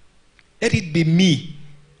 Let it be me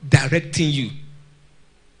directing you,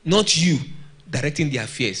 not you directing the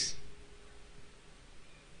affairs.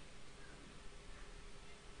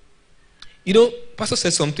 You know, Pastor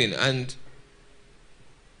said something, and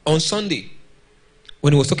on Sunday,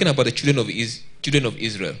 when he was talking about the children of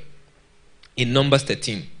Israel, in Numbers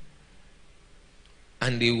 13,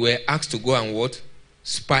 and they were asked to go and what?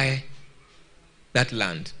 Spy that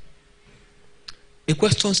land. A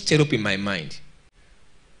question stirred up in my mind.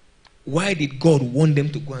 Why did God want them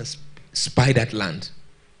to go and spy that land?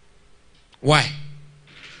 Why?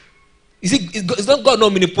 Is not God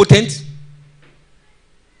omnipotent?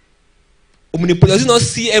 Omnipotent. Does he not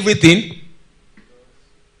see everything?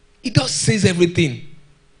 He does sees everything.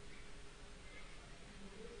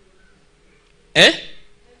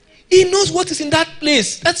 He knows what is in that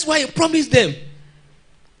place. That's why he promised them.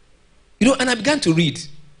 You know, and I began to read.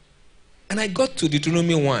 And I got to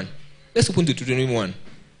Deuteronomy 1. Let's open to Deuteronomy 1.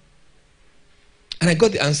 And I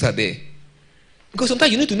got the answer there. Because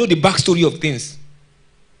sometimes you need to know the backstory of things.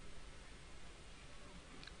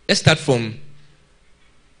 Let's start from,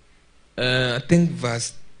 I think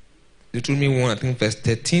Deuteronomy 1, I think verse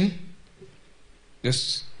 13.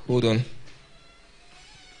 Just hold on.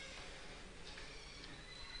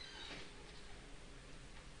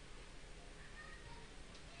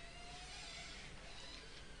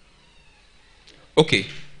 Okay,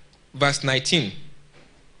 verse 19.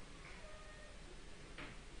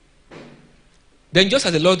 Then just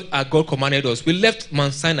as the Lord our God commanded us, we left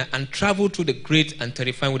Mount Sinai and traveled through the great and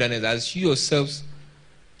terrifying wilderness, as you yourselves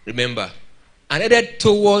remember, and headed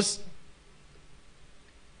towards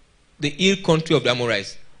the hill country of the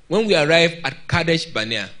Amorites. When we arrived at Kadesh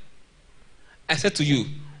Barnea, I said to you,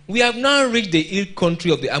 we have now reached the hill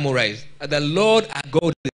country of the Amorites, and the Lord our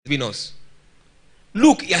God is giving us.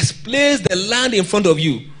 Look, he has placed the land in front of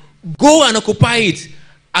you. Go and occupy it,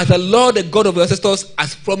 as the Lord, the God of your ancestors,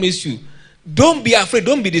 has promised you. Don't be afraid,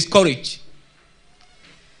 don't be discouraged.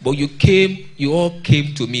 But you all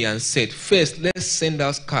came to me and said, first, let's send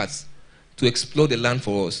out scouts to explore the land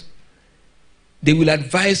for us. They will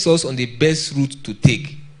advise us on the best route to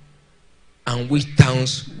take and which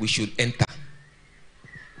towns we should enter.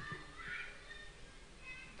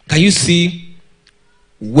 Can you see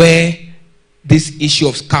where this issue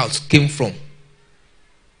of scouts came from?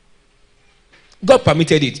 God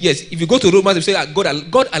permitted it. Yes, if you go to Romans, you say that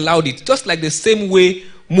God allowed it. Just like the same way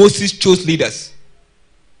Moses chose leaders.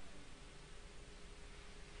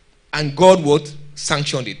 And God what?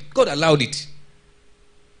 Sanctioned it. God allowed it.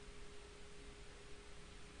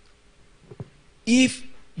 If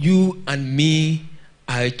you and me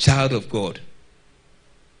are a child of God,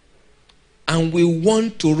 and we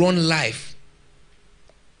want to run life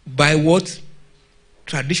by what?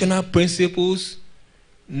 Traditional principles,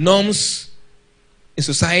 norms in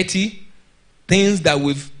society, things that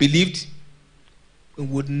we've believed, we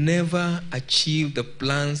would never achieve the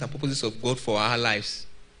plans and purposes of God for our lives.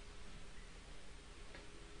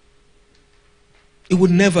 It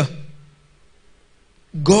would never.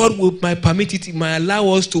 God might permit it, might allow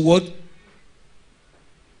us to what?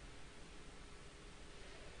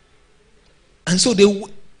 And so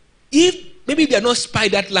if maybe they are not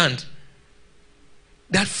spied that land,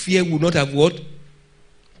 that fear would not have what?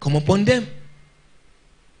 Come upon them.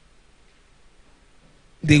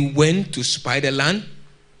 They went to spy the land.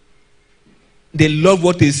 They love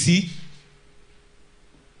what they see.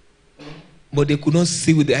 But they could not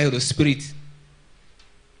see with the eye of the Spirit.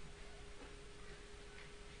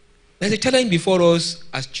 There's a challenge before us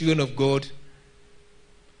as children of God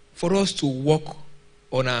for us to walk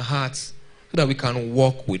on our hearts so that we can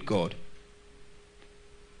walk with God.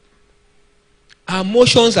 Our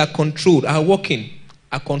emotions are controlled, are working.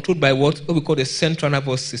 are controlled by what we call the central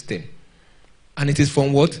nervous system. And it is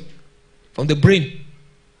from what? From the brain.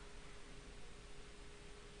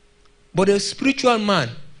 But the spiritual man,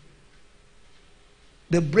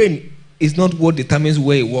 the brain is not what determines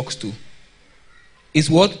where he walks to. It's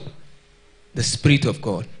what? The Spirit of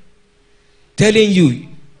God. Telling you,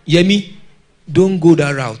 Yemi, don't go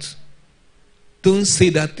that route. Don't say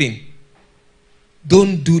that thing.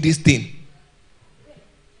 Don't do this thing.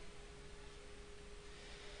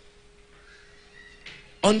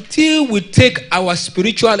 Until we take our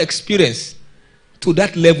spiritual experience to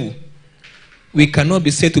that level, we cannot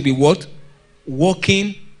be said to be what?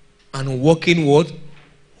 Walking and walking what?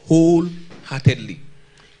 Wholeheartedly.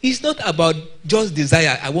 It's not about just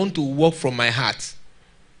desire. I want to walk from my heart.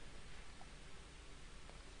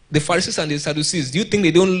 The Pharisees and the Sadducees, do you think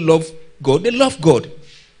they don't love God? They love God.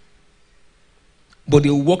 But they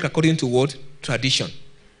walk according to what? Tradition.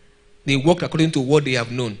 They walk according to what they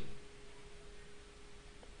have known.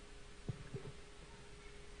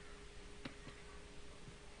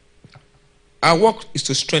 Our work is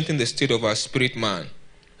to strengthen the state of our spirit man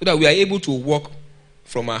so that we are able to walk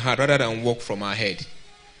from our heart rather than walk from our head.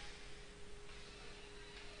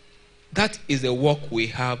 That is the work we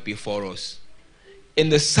have before us. In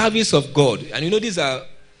the service of God, and you know these are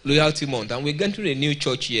loyalty month, and we're going to a new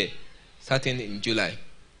church here starting in July.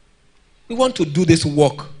 We want to do this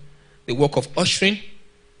work, the work of ushering,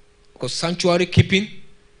 the work of sanctuary keeping,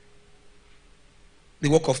 the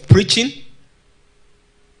work of preaching,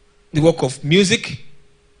 the work of music,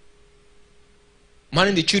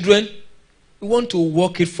 managing the children. We want to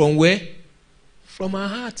walk it from where? From our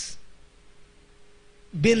hearts.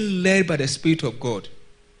 Being led by the Spirit of God.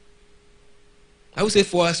 I would say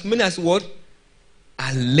for as many as what?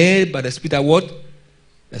 Are led by the Spirit of what?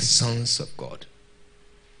 The sons of God.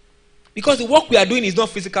 Because the work we are doing is not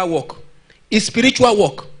physical work. It's spiritual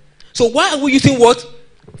work. So why are we using what?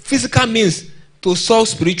 Physical means to solve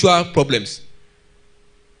spiritual problems.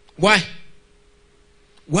 Why?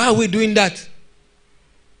 Why are we doing that?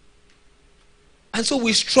 And so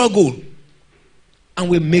we struggle and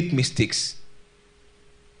we make mistakes.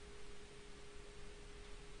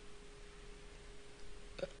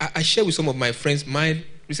 I share with some of my friends my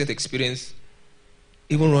recent experience,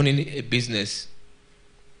 even running a business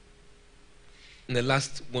in the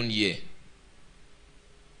last 1 year.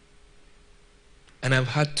 And I've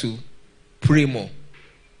had to pray more.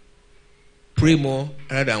 Pray more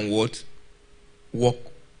rather than what? Work.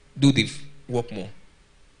 Do the work more.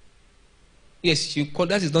 Yes, you call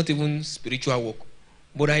that is not even spiritual work.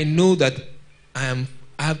 But I know that I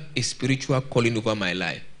have a spiritual calling over my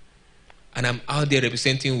life. And I'm out there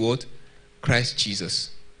representing what? Christ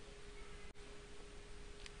Jesus.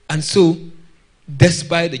 And so,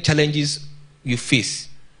 despite the challenges you face,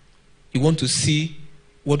 you want to see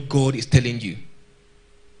what God is telling you.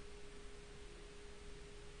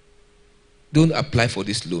 Don't apply for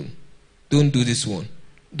this loan. Don't do this one.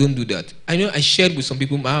 Don't do that. I know I shared with some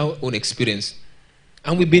people my own experience.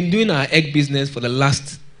 And we've been doing our egg business for the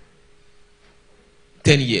last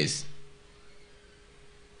 10 years.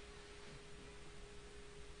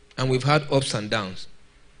 And we've had ups and downs.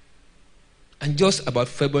 And just about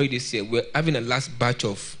February this year, we're having a last batch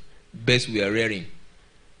of birds we are rearing.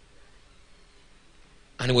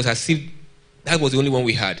 And it was as if that was the only one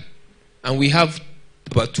we had. And we have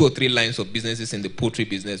about 2 or 3 lines of businesses in the poultry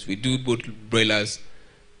business. We do both broilers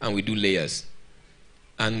and we do layers.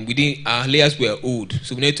 And our layers were old,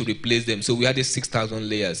 so we needed to replace them. So we had these 6,000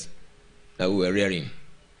 layers that we were rearing.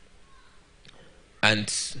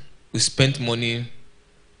 And we spent money.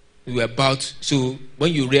 We were about, so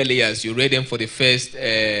when you rear layers, you rear them for the first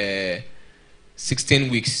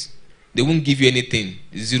 16 weeks. They won't give you anything,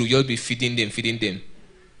 zero. You'll be feeding them.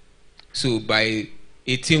 So by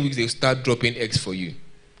 18 weeks, they'll start dropping eggs for you.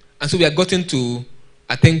 And so we had gotten to,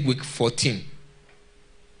 I think, week 14.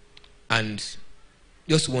 And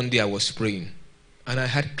just one day I was praying. And I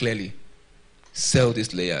heard clearly, sell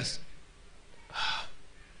these layers.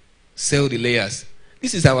 Sell the layers.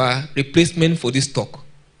 This is our replacement for this stock.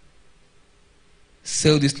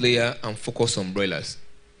 Sell this layer and focus on broilers.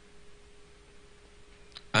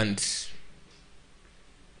 And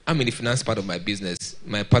I'm in the finance part of my business.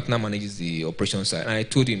 My partner manages the operation side. And I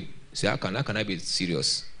told him, say, how can I be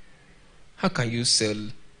serious? How can you sell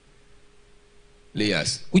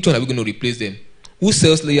layers? Which one are we going to replace them? Who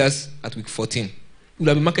sells layers at week 14? We'll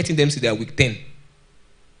have been marketing them till they are week 10.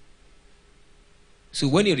 So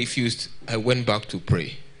when he refused, I went back to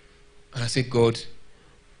pray. And I said, God,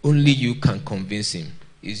 only you can convince him.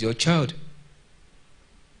 He's your child.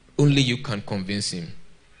 Only you can convince him.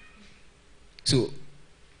 So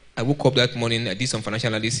I woke up that morning, I did some financial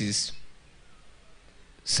analysis,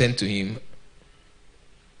 sent to him,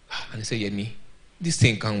 and he said, Yemi, this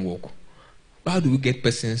thing can't work. How do we get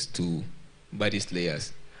persons to buy these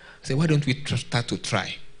layers? I said, why don't we start to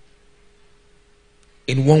try?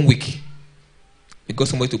 In 1 week, we got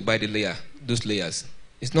somebody to buy those layers.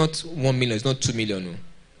 It's not 1 million, it's not 2 million. No.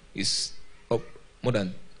 It's up more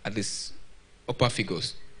than at least upper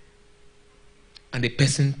figures. And the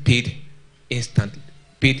person paid instantly,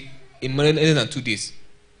 paid in more than 2 days.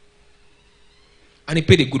 And he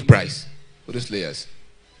paid a good price for those layers.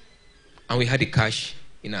 And we had the cash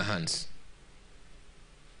in our hands.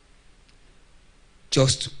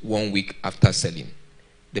 Just 1 week after selling,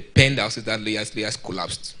 the pen that houses that layers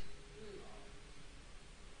collapsed.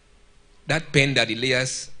 That pen that the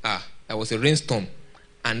layers are, there was a rainstorm,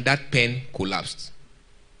 and that pen collapsed.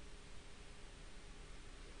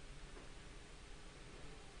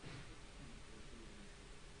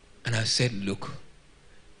 And I said, look,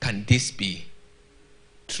 can this be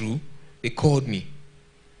true? They called me.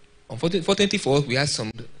 Unfortunately for us, we had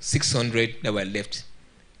some 600 that were left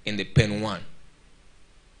in the pen one.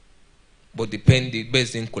 But the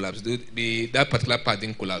beds didn't collapse. That particular part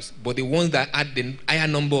didn't collapse. But the ones that had the higher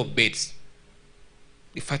number of beds,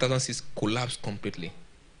 the 5,006 collapsed completely.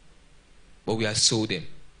 But we had sold them.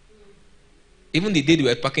 Even the day they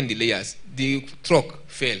were packing the layers, the truck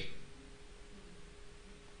fell.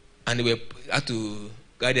 And they had to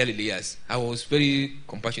guide the layers. I was very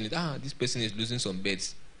compassionate. This person is losing some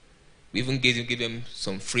beds. We even gave them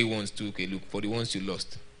some free ones too. Okay, look, for the ones you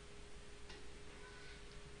lost.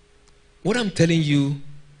 What I'm telling you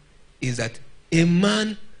is that a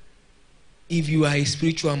man, if you are a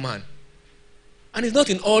spiritual man, and it's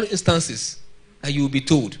not in all instances that you will be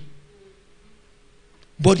told,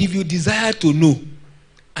 but if you desire to know,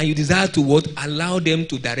 and you desire to what? Allow them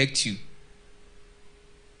to direct you,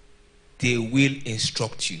 they will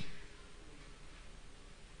instruct you.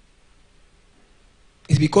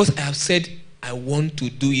 It's because I have said I want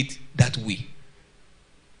to do it that way.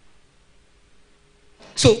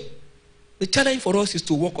 So, the challenge for us is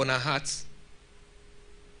to work on our hearts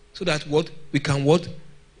so that we can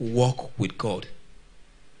walk with God.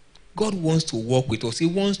 God wants to walk with us. He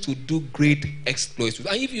wants to do great exploits. And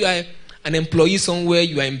if you are an employee somewhere,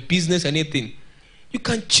 you are in business, anything, you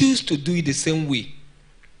can choose to do it the same way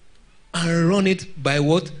and run it by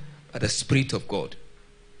what? By the Spirit of God.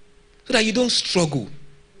 So that you don't struggle.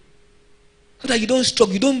 So that you don't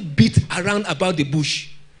struggle. You don't beat around about the bush.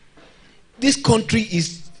 This country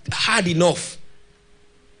is hard enough.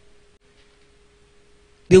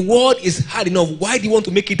 The world is hard enough. Why do you want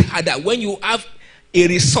to make it harder when you have a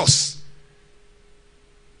resource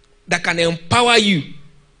that can empower you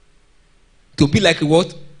to be like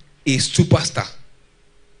what? A superstar.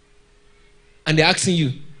 And they're asking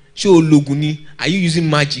you, Show Loguni, are you using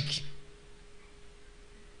magic?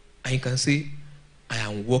 And you can say, I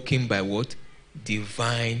am walking by what?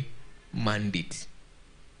 Divine mandate.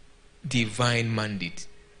 Divine mandate.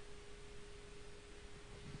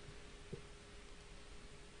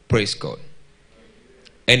 Praise God.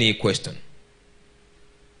 Any question?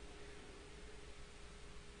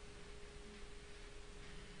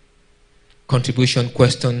 Contribution,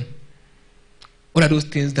 question. What are those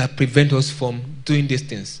things that prevent us from doing these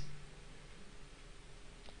things?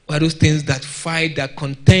 What are those things that fight, that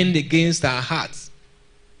contend against our hearts?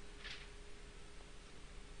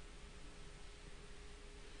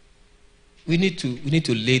 We need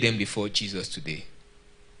to lay them before Jesus today.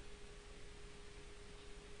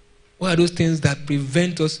 What are those things that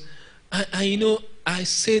prevent us? And I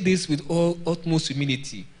say this with all utmost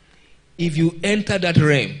humility. If you enter that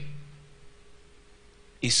realm,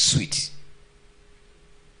 it's sweet.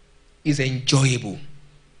 It's enjoyable.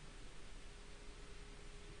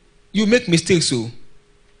 You make mistakes, so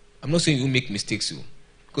I'm not saying you make mistakes, so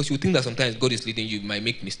because you think that sometimes God is leading you, you might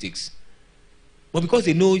make mistakes. But because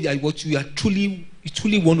they know that what you truly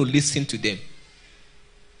want to listen to them,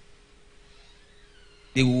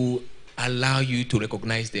 they will allow you to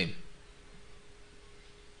recognize them.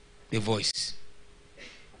 The voice.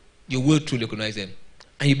 You will truly recognize them.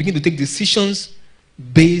 And you begin to take decisions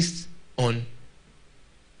based on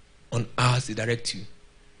us to direct you.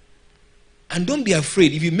 And don't be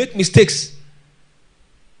afraid. If you make mistakes,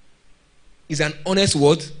 it's an honest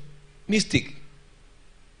word, mistake.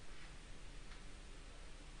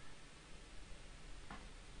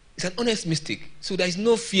 It's an honest mistake. So there is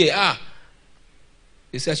no fear.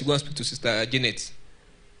 They said I should go and speak to Sister Janet.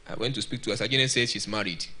 I went to speak to her. Sister Janet said she's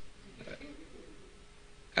married.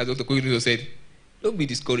 As Dr. Kogido said, don't be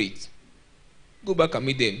discouraged. Go back and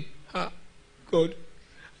meet them. God,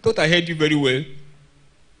 I thought I heard you very well.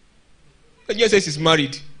 Sergeant says he's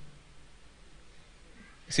married.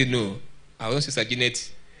 He said, no, I want to say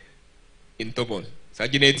Sergeant in Tobon,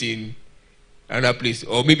 Sergeant in another place,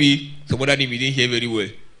 or maybe some other name you didn't hear very well.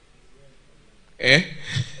 Eh?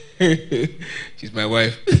 She's my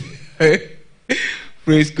wife.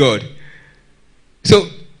 Praise God. So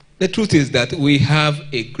the truth is that we have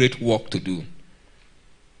a great work to do.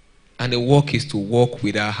 And the work is to walk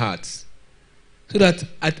with our hearts. So that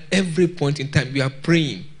at every point in time we are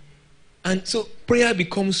praying. And so prayer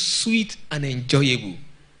becomes sweet and enjoyable.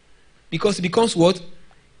 Because it becomes what?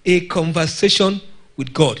 A conversation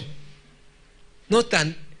with God. Not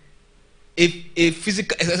a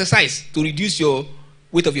physical exercise to reduce your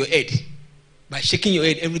weight of your head by shaking your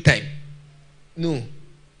head every time. No.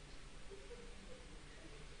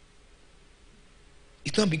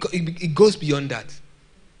 It's not because it goes beyond that.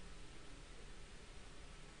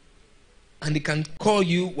 And they can call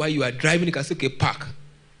you while you are driving. They can say, okay, park,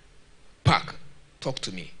 talk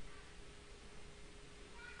to me.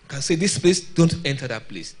 You can say, this place, don't enter that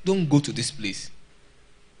place. Don't go to this place.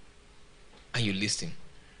 And you listen.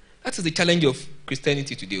 That is the challenge of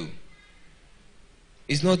Christianity today.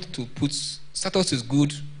 It's not to put, status is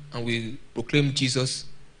good and we proclaim Jesus,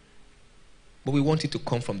 but we want it to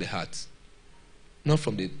come from the heart. Not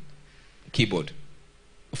from the keyboard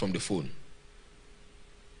or from the phone.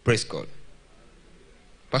 Praise God.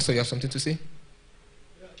 Pastor, you have something to say?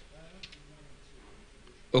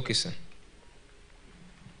 Okay, sir.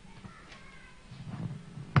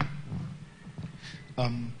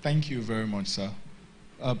 Thank you very much, sir.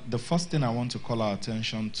 The first thing I want to call our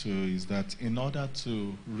attention to is that in order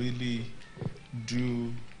to really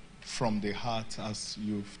do from the heart, as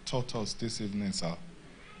you've taught us this evening, sir,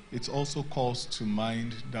 it also calls to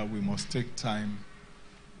mind that we must take time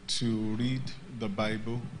to read the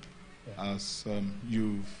Bible, as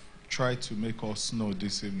you've tried to make us know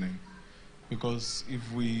this evening. Because if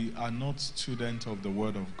we are not students of the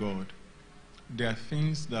Word of God, there are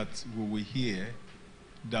things that we will hear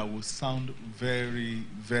that will sound very,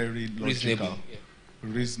 very logical,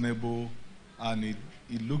 reasonable, and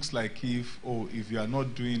it looks like if you are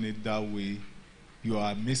not doing it that way, you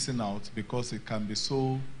are missing out, because it can be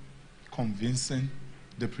so convincing,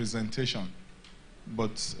 the presentation.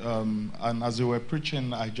 But and as you were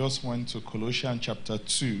preaching, I just went to Colossians chapter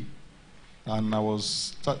 2, and I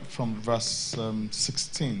was from verse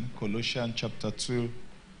 16. Colossians chapter 2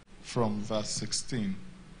 from verse 16.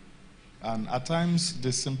 And at times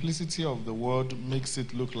the simplicity of the word makes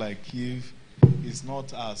it look like if it's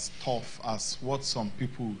not as tough as what some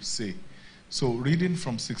people say. So reading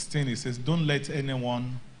from 16, it says, don't let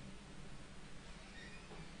anyone...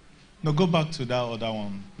 No, go back to that other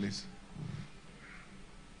one, please.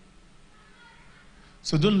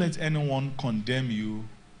 So don't let anyone condemn you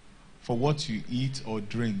for what you eat or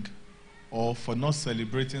drink, or for not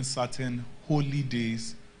celebrating certain holy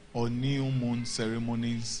days or new moon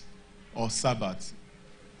ceremonies or Sabbath.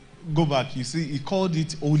 Go back, you see, he called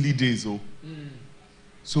it holy days.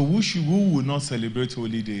 So who will not celebrate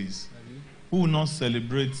holy days? Who will not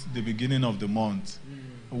celebrate the beginning of the month,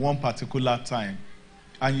 one particular time?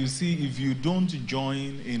 And you see, if you don't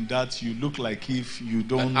join in that, you look like if you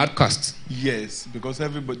don't... An outcast. Yes, because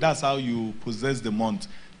everybody, that's how you possess the month.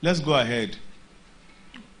 Let's go ahead.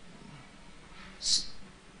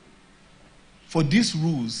 For these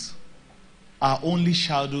rules are only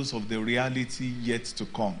shadows of the reality yet to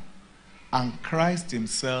come. And Christ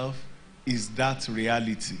himself is that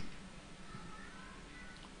reality.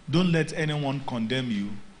 Don't let anyone condemn you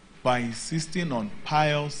by insisting on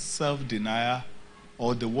pious self-denial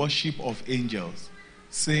or the worship of angels,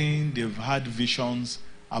 saying they've had visions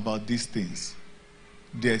about these things.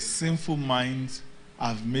 Their sinful minds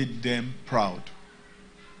have made them proud,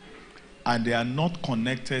 and they are not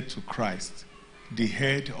connected to Christ, the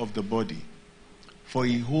head of the body. For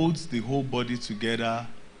he holds the whole body together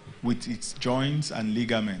with its joints and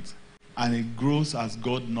ligaments, and it grows as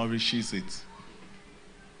God nourishes it.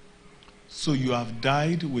 So you have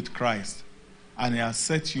died with Christ, and he has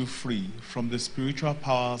set you free from the spiritual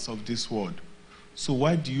powers of this world. So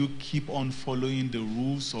why do you keep on following the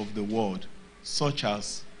rules of the world, such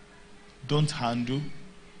as don't handle,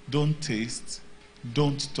 don't taste,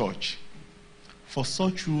 don't touch? For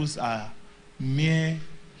such rules are mere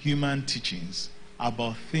human teachings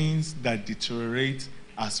about things that deteriorate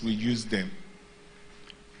as we use them.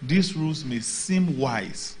 These rules may seem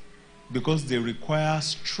wise because they require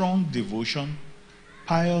strong devotion,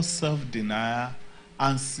 pious self-denial,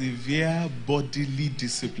 and severe bodily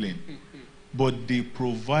discipline. But they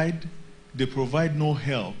provide no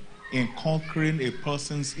help in conquering a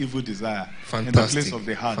person's evil desire in the place of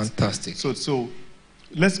the heart. Fantastic. So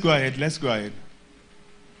Let's go ahead.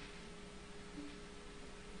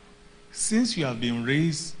 Since you have been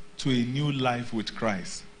raised to a new life with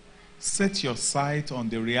Christ, set your sight on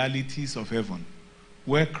the realities of heaven,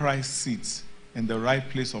 where Christ sits in the right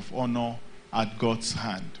place of honor at God's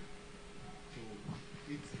hand.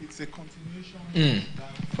 It's a continuation.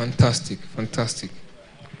 Fantastic.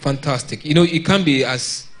 You know, it can't be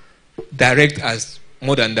as direct as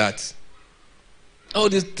more than that. All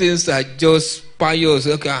these things are just pious.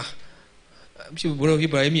 Okay, I'm sure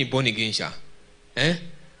born again,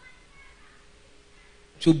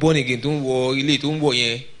 So born again, don't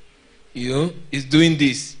worry, you know, it's doing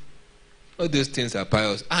this. All those things are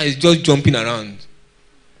pious. It's just jumping around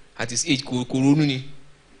at his age.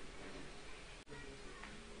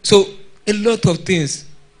 So a lot of things,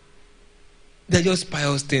 they're just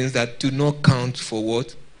pious things that do not count for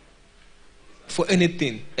what? For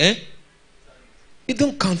anything. They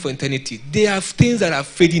don't count for eternity. They are things that are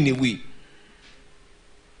fading away.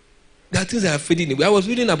 There are things that are fading away. I've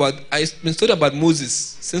been studying about Moses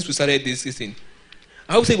since we started this thing.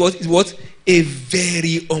 I would say he was a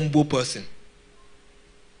very humble person.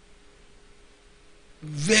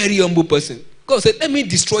 Very humble person. God said, let me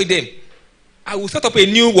destroy them. I will start up a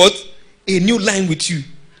new what? A new line with you.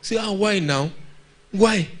 Say, why now?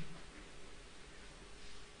 Why?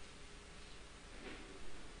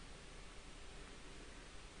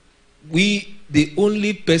 The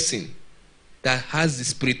only person that has the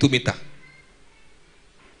spiritometer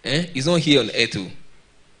is not here on earth.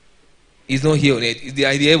 It's not here on earth. It's the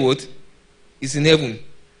idea what? It's in heaven.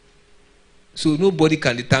 So nobody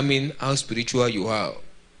can determine how spiritual you are,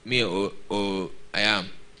 me or I am.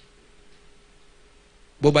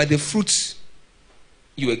 But by the fruits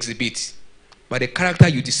you exhibit, by the character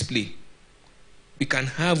you display, we can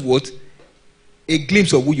have what? A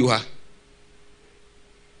glimpse of who you are.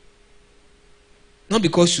 Not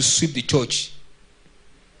because you sweep the church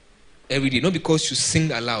every day, not because you sing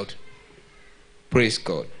aloud. Praise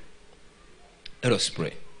God. Let us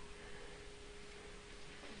pray.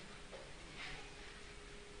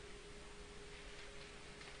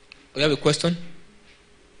 You have a question?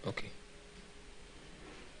 Okay.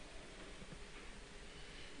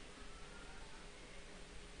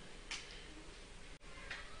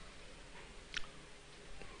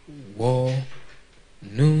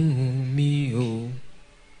 Wọnú mi o,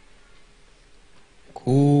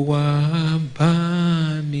 kó wá bá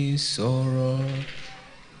mi sọ̀rọ̀.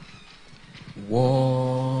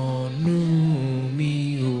 Wọnú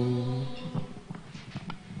mi o,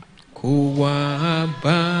 kó wá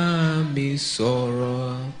bá mi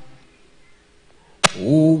sọ̀rọ̀. Ó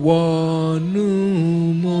wọnú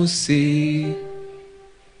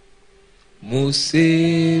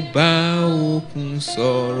Mósè bá òkun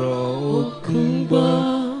sọ̀rọ̀, òkun gbọ́.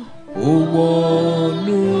 Ó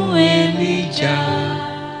wọnú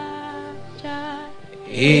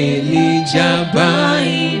Èlíjà bá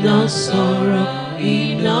iná sọ̀rọ̀,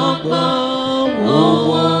 iná gbọ́. Ó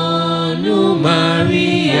wọnú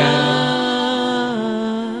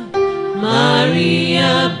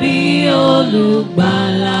Màríà bí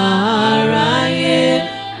olùgbàlà aráyé.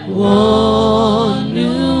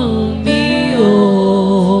 Wọnú mi o,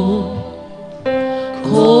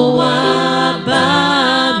 kó wá bá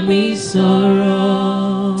mi sọ̀rọ̀.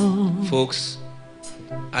 Folks,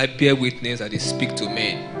 I bear witness that they speak to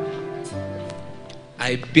men.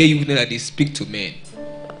 I bear you witness that they speak to men.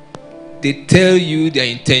 They tell you their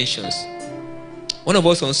intentions. One of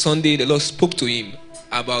us on Sunday, the Lord spoke to him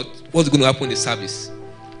about what's going to happen in the service.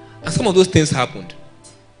 And some of those things happened.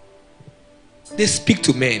 They speak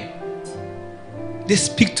to men. They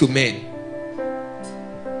speak to men.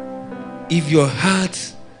 If your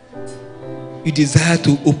heart, you desire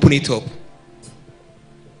to open it up.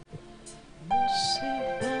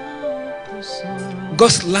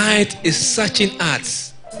 God's light is searching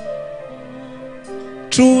hearts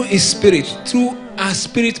through His Spirit, through our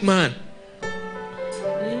spirit man,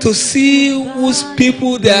 to see whose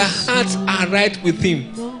people their hearts are right with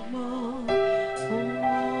Him.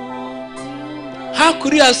 How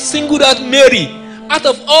could He have singled out Mary out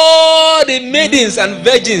of all the maidens and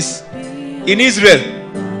virgins in Israel?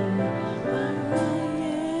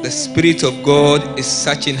 The Spirit of God is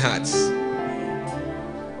searching hearts,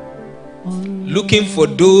 looking for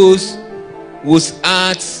those whose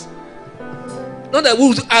hearts, not that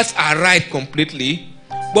whose hearts are right completely,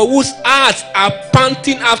 but whose hearts are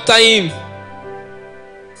panting after Him.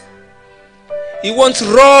 He wants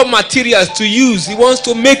raw materials to use. He wants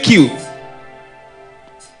to make you.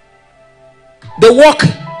 The work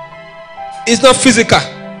is not physical.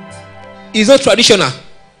 It's not traditional.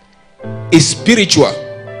 It's spiritual.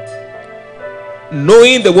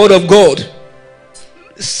 knowing the word of God,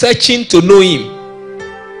 searching to know him.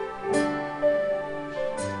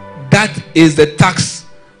 That is the task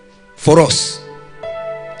for us.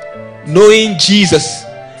 Knowing Jesus,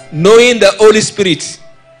 knowing the Holy Spirit,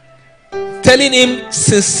 telling him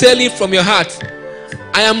sincerely from your heart,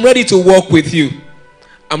 I am ready to walk with you.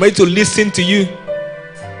 I'm ready to listen to you.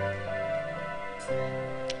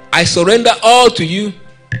 I surrender all to you.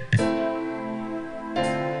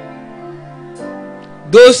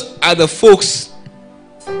 Those are the folks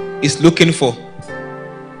he's looking for.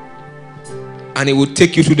 And he will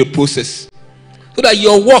take you through the process so that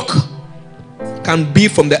your walk can be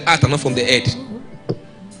from the heart and not from the head.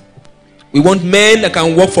 We want men that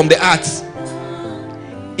can walk from the heart.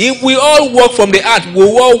 If we all walk from the heart, we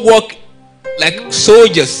will all walk like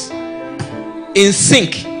soldiers in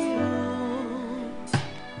sync.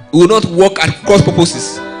 We will not walk at cross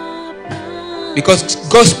purposes, because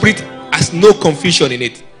God's Spirit has no confusion in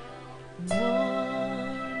it.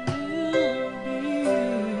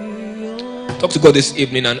 Talk to God this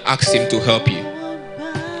evening and ask him to help you.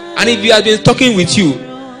 And if he has been talking with you,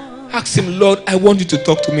 ask him, Lord, I want you to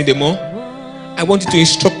talk to me the more. I want you to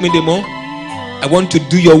instruct me the more. I want to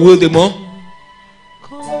do your will the more.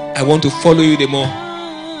 I want to follow you the more.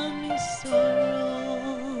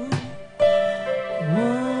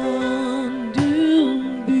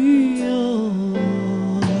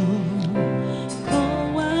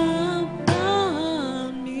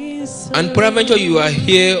 And peradventure you are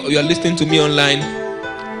here or you are listening to me online,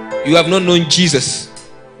 you have not known Jesus.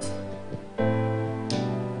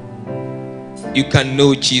 You can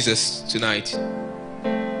know Jesus tonight.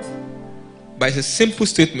 But it's a simple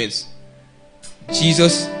statement.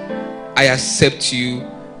 Jesus, I accept you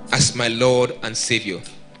as my Lord and Savior.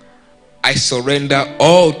 I surrender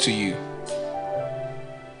all to you.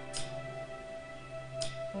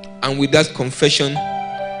 And with that confession,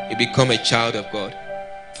 you become a child of God.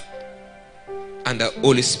 And the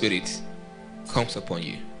Holy Spirit comes upon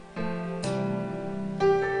you.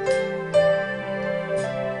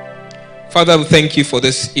 Father, we thank you for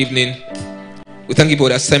this evening. We thank you for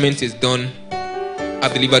the assignment is done.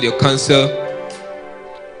 I've delivered your counsel.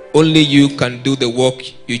 Only you can do the work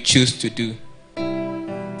you choose to do.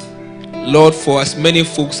 Lord, for as many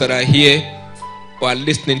folks that are here who are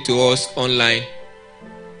listening to us online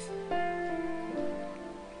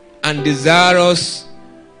and desirous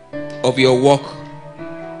of your work,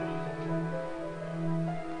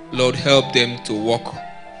 Lord, help them to walk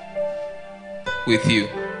with you.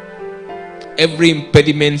 Every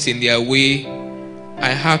impediment in their way,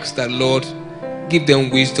 I ask that, Lord, give them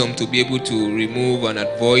wisdom to be able to remove and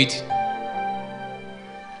avoid.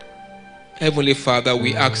 Heavenly Father,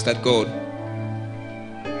 we ask that, God,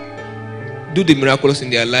 do the miraculous in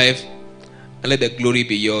their life and let the glory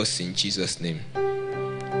be yours in Jesus' name.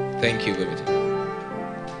 Thank you very much.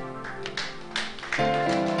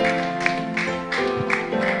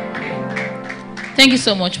 Thank you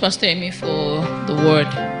so much, Pastor Emi, for the word.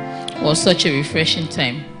 It was such a refreshing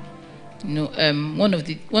time. You know,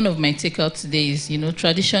 one of my takeouts today is,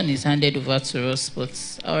 tradition is handed over to us,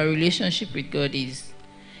 but our relationship with God is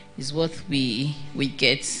what we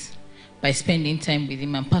get by spending time with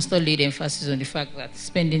him. And Pastor laid emphasis on the fact that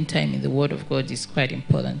spending time in the Word of God is quite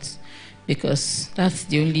important, because that's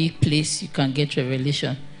the only place you can get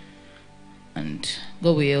revelation. And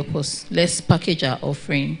God will help us. Let's package our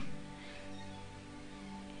offering.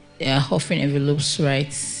 There are offering envelopes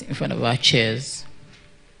right in front of our chairs.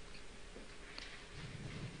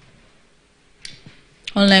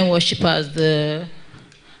 Online worshippers, the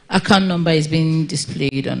account number is being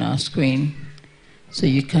displayed on our screen, so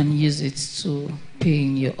you can use it to pay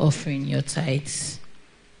in your offering, your tithes.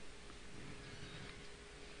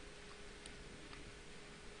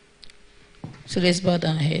 So let's bow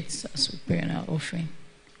down our heads as we pray on our offering.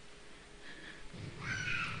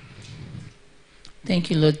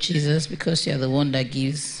 Thank you, Lord Jesus, because you are the one that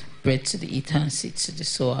gives bread to the eater and seed to the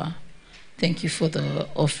sower. Thank you for the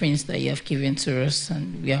offerings that you have given to us,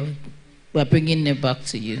 and we are bringing them back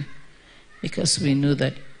to you, because we know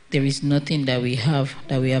that there is nothing that we have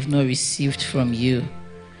not received from you.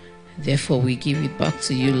 Therefore, we give it back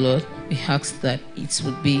to you, Lord. We ask that it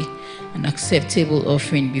would be an acceptable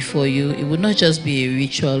offering before you. It would not just be a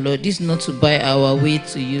ritual, Lord. This is not to buy our way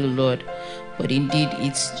to you, Lord, but indeed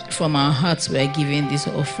it's from our hearts we are giving these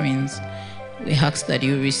offerings. We ask that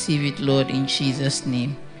you receive it, Lord, in Jesus'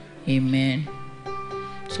 name. Amen.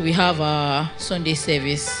 So we have our Sunday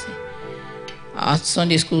service. Our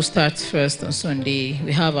Sunday school starts first on Sunday.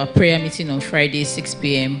 We have our prayer meeting on Friday, 6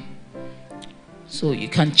 p.m. So you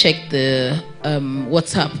can check the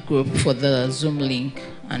WhatsApp group for the Zoom link.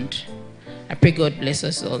 And I pray God bless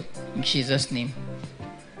us all in Jesus' name.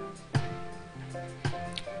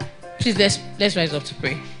 Please, let's rise up to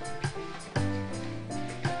pray.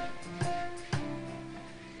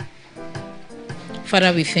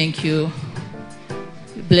 Father, we thank you.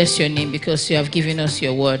 We bless your name because you have given us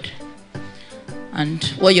your word. And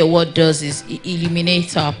what your word does is it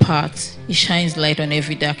illuminates our path. It shines light on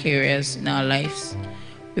every dark areas in our lives.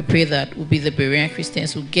 We pray that we'll be the Berean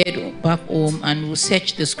Christians who get back home and will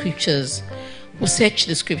search the scriptures. We'll search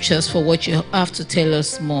the scriptures for what you have to tell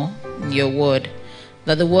us more in your word.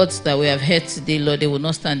 That the words that we have heard today, Lord, they will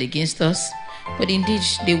not stand against us, but indeed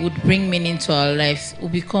they would bring meaning to our lives. We'll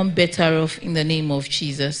become better off in the name of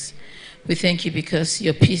Jesus. We thank you because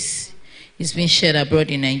your peace is being shared abroad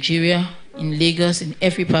in Nigeria, in Lagos, in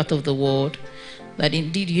every part of the world. That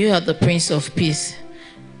indeed you are the Prince of Peace.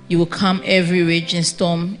 You will calm every raging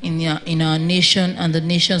storm in our nation and the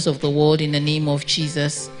nations of the world in the name of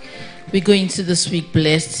Jesus. We go into this week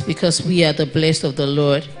blessed because we are the blessed of the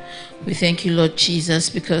Lord. We thank you, Lord Jesus,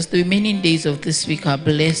 because the remaining days of this week are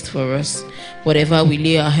blessed for us. Whatever we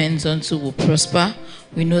lay our hands onto will prosper.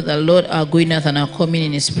 We know that, Lord, our going out and our coming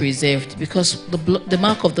in is preserved because the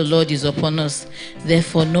mark of the Lord is upon us.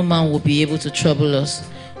 Therefore, no man will be able to trouble us.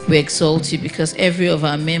 We exalt you because every of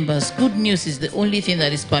our members, good news is the only thing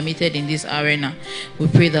that is permitted in this arena. We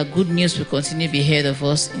pray that good news will continue to be heard of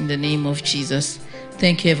us in the name of Jesus.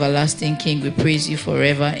 Thank you, everlasting King. We praise you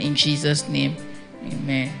forever in Jesus' name.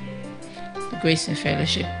 Amen. The grace and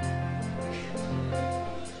fellowship.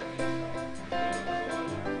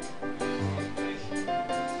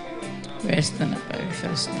 Rest and abide with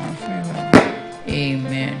us now and forever.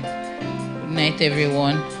 Amen. Good night,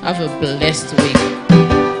 everyone. Have a blessed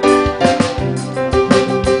week.